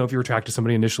you know, if you're attracted to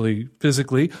somebody initially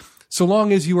physically, so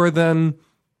long as you are then,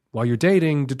 while you're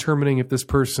dating, determining if this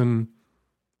person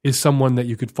is someone that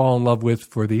you could fall in love with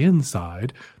for the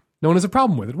inside, no one has a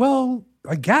problem with it. Well,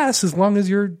 I guess as long as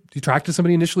you're attracted to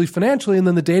somebody initially financially, and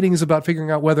then the dating is about figuring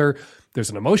out whether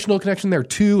there's an emotional connection there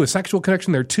too, a sexual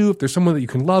connection there too, if there's someone that you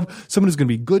can love, someone who's going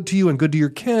to be good to you and good to your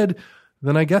kid,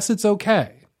 then I guess it's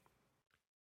okay.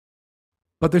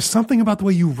 But there's something about the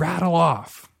way you rattle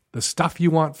off the stuff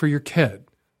you want for your kid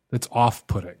that's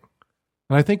off-putting.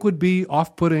 And I think would be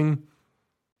off-putting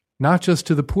not just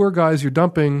to the poor guys you're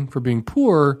dumping for being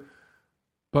poor,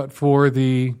 but for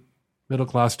the middle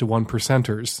class to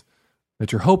 1%ers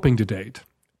that you're hoping to date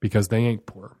because they ain't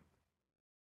poor.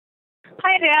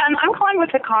 Hi, Dan. I'm calling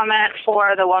with a comment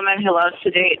for the woman who loves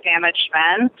to date damaged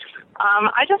men.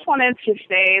 I just wanted to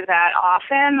say that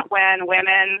often when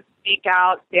women seek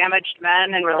out damaged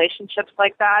men in relationships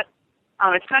like that,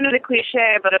 it's kind of the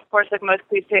cliche, but of course, like most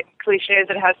cliches,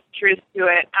 it has truth to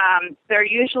it. They're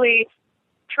usually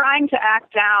trying to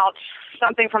act out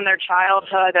something from their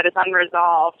childhood that is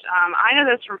unresolved. I know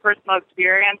this from personal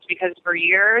experience because for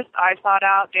years I sought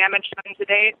out damaged men to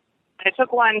date. And it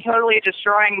took one totally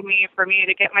destroying me for me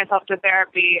to get myself to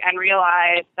therapy and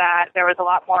realize that there was a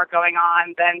lot more going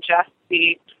on than just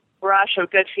the rush of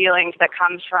good feelings that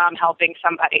comes from helping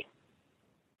somebody.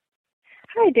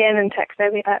 Hi, Dan and Tech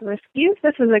Savvy at Risk Youth.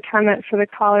 This is a comment for the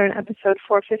caller in episode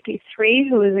 453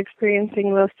 who is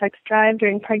experiencing low sex drive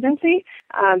during pregnancy.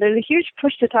 There's a huge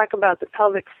push to talk about the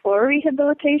pelvic floor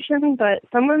rehabilitation, but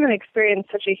some women experience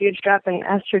such a huge drop in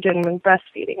estrogen when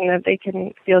breastfeeding that they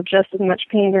can feel just as much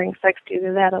pain during sex due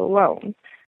to that alone.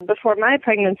 Before my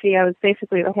pregnancy, I was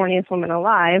basically the horniest woman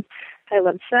alive. I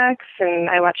loved sex and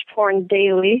I watched porn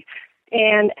daily.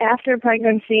 And after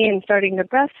pregnancy and starting to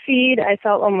breastfeed, I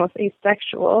felt almost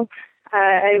asexual.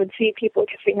 I would see people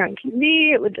kissing on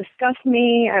TV. It would disgust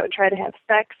me. I would try to have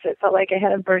sex. It felt like I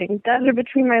had a burning desert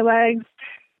between my legs.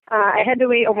 I had to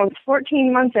wait almost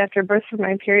 14 months after birth for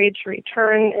my period to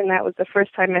return, and that was the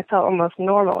first time I felt almost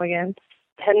normal again.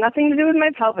 It had nothing to do with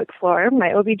my pelvic floor. My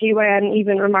OBGYN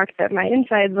even remarked that my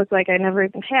insides looked like I never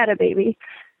even had a baby.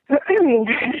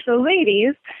 So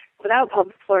ladies, without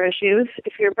pelvic floor issues,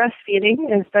 if you're breastfeeding,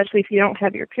 and especially if you don't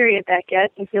have your period back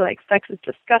yet and feel like sex is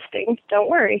disgusting, don't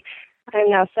worry.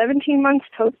 I'm now 17 months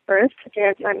post-birth,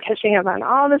 and I'm catching up on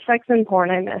all the sex and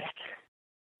porn I missed.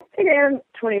 Hey, Dan,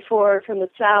 24 from the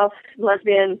South,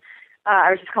 lesbian. I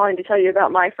was just calling to tell you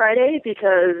about my Friday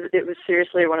because it was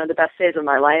seriously one of the best days of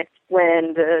my life.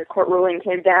 When the court ruling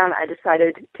came down, I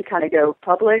decided to kind of go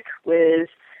public with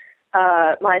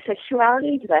my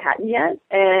sexuality because I hadn't yet,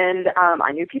 and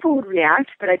I knew people would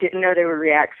react, but I didn't know they would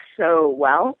react so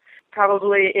well.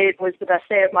 Probably it was the best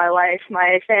day of my life.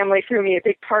 My family threw me a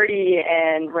big party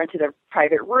and rented a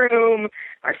private room.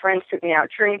 My friends took me out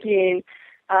drinking.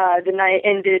 The night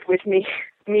ended with me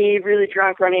really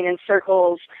drunk, running in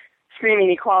circles,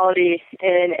 screaming equality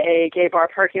in a gay bar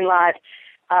parking lot,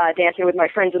 dancing with my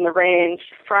friends in the rain.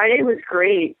 Friday was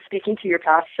great. Speaking to your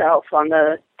past self on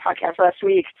the podcast last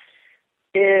week,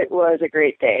 it was a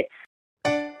great day.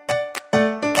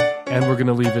 And we're going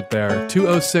to leave it there.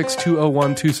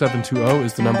 206-201-2720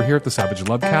 is the number here at the Savage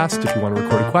Lovecast. If you want to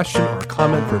record a question or a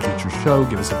comment for a future show,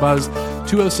 give us a buzz.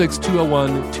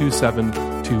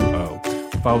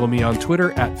 206-201-2720. Follow me on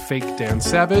Twitter at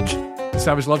FakeDanSavage. The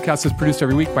Savage Lovecast is produced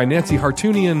every week by Nancy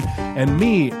Hartunian and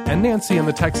me and Nancy and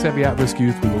the Tech Savvy at Risk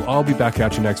Youth. We will all be back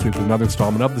at you next week with another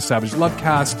installment of the Savage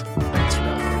Lovecast.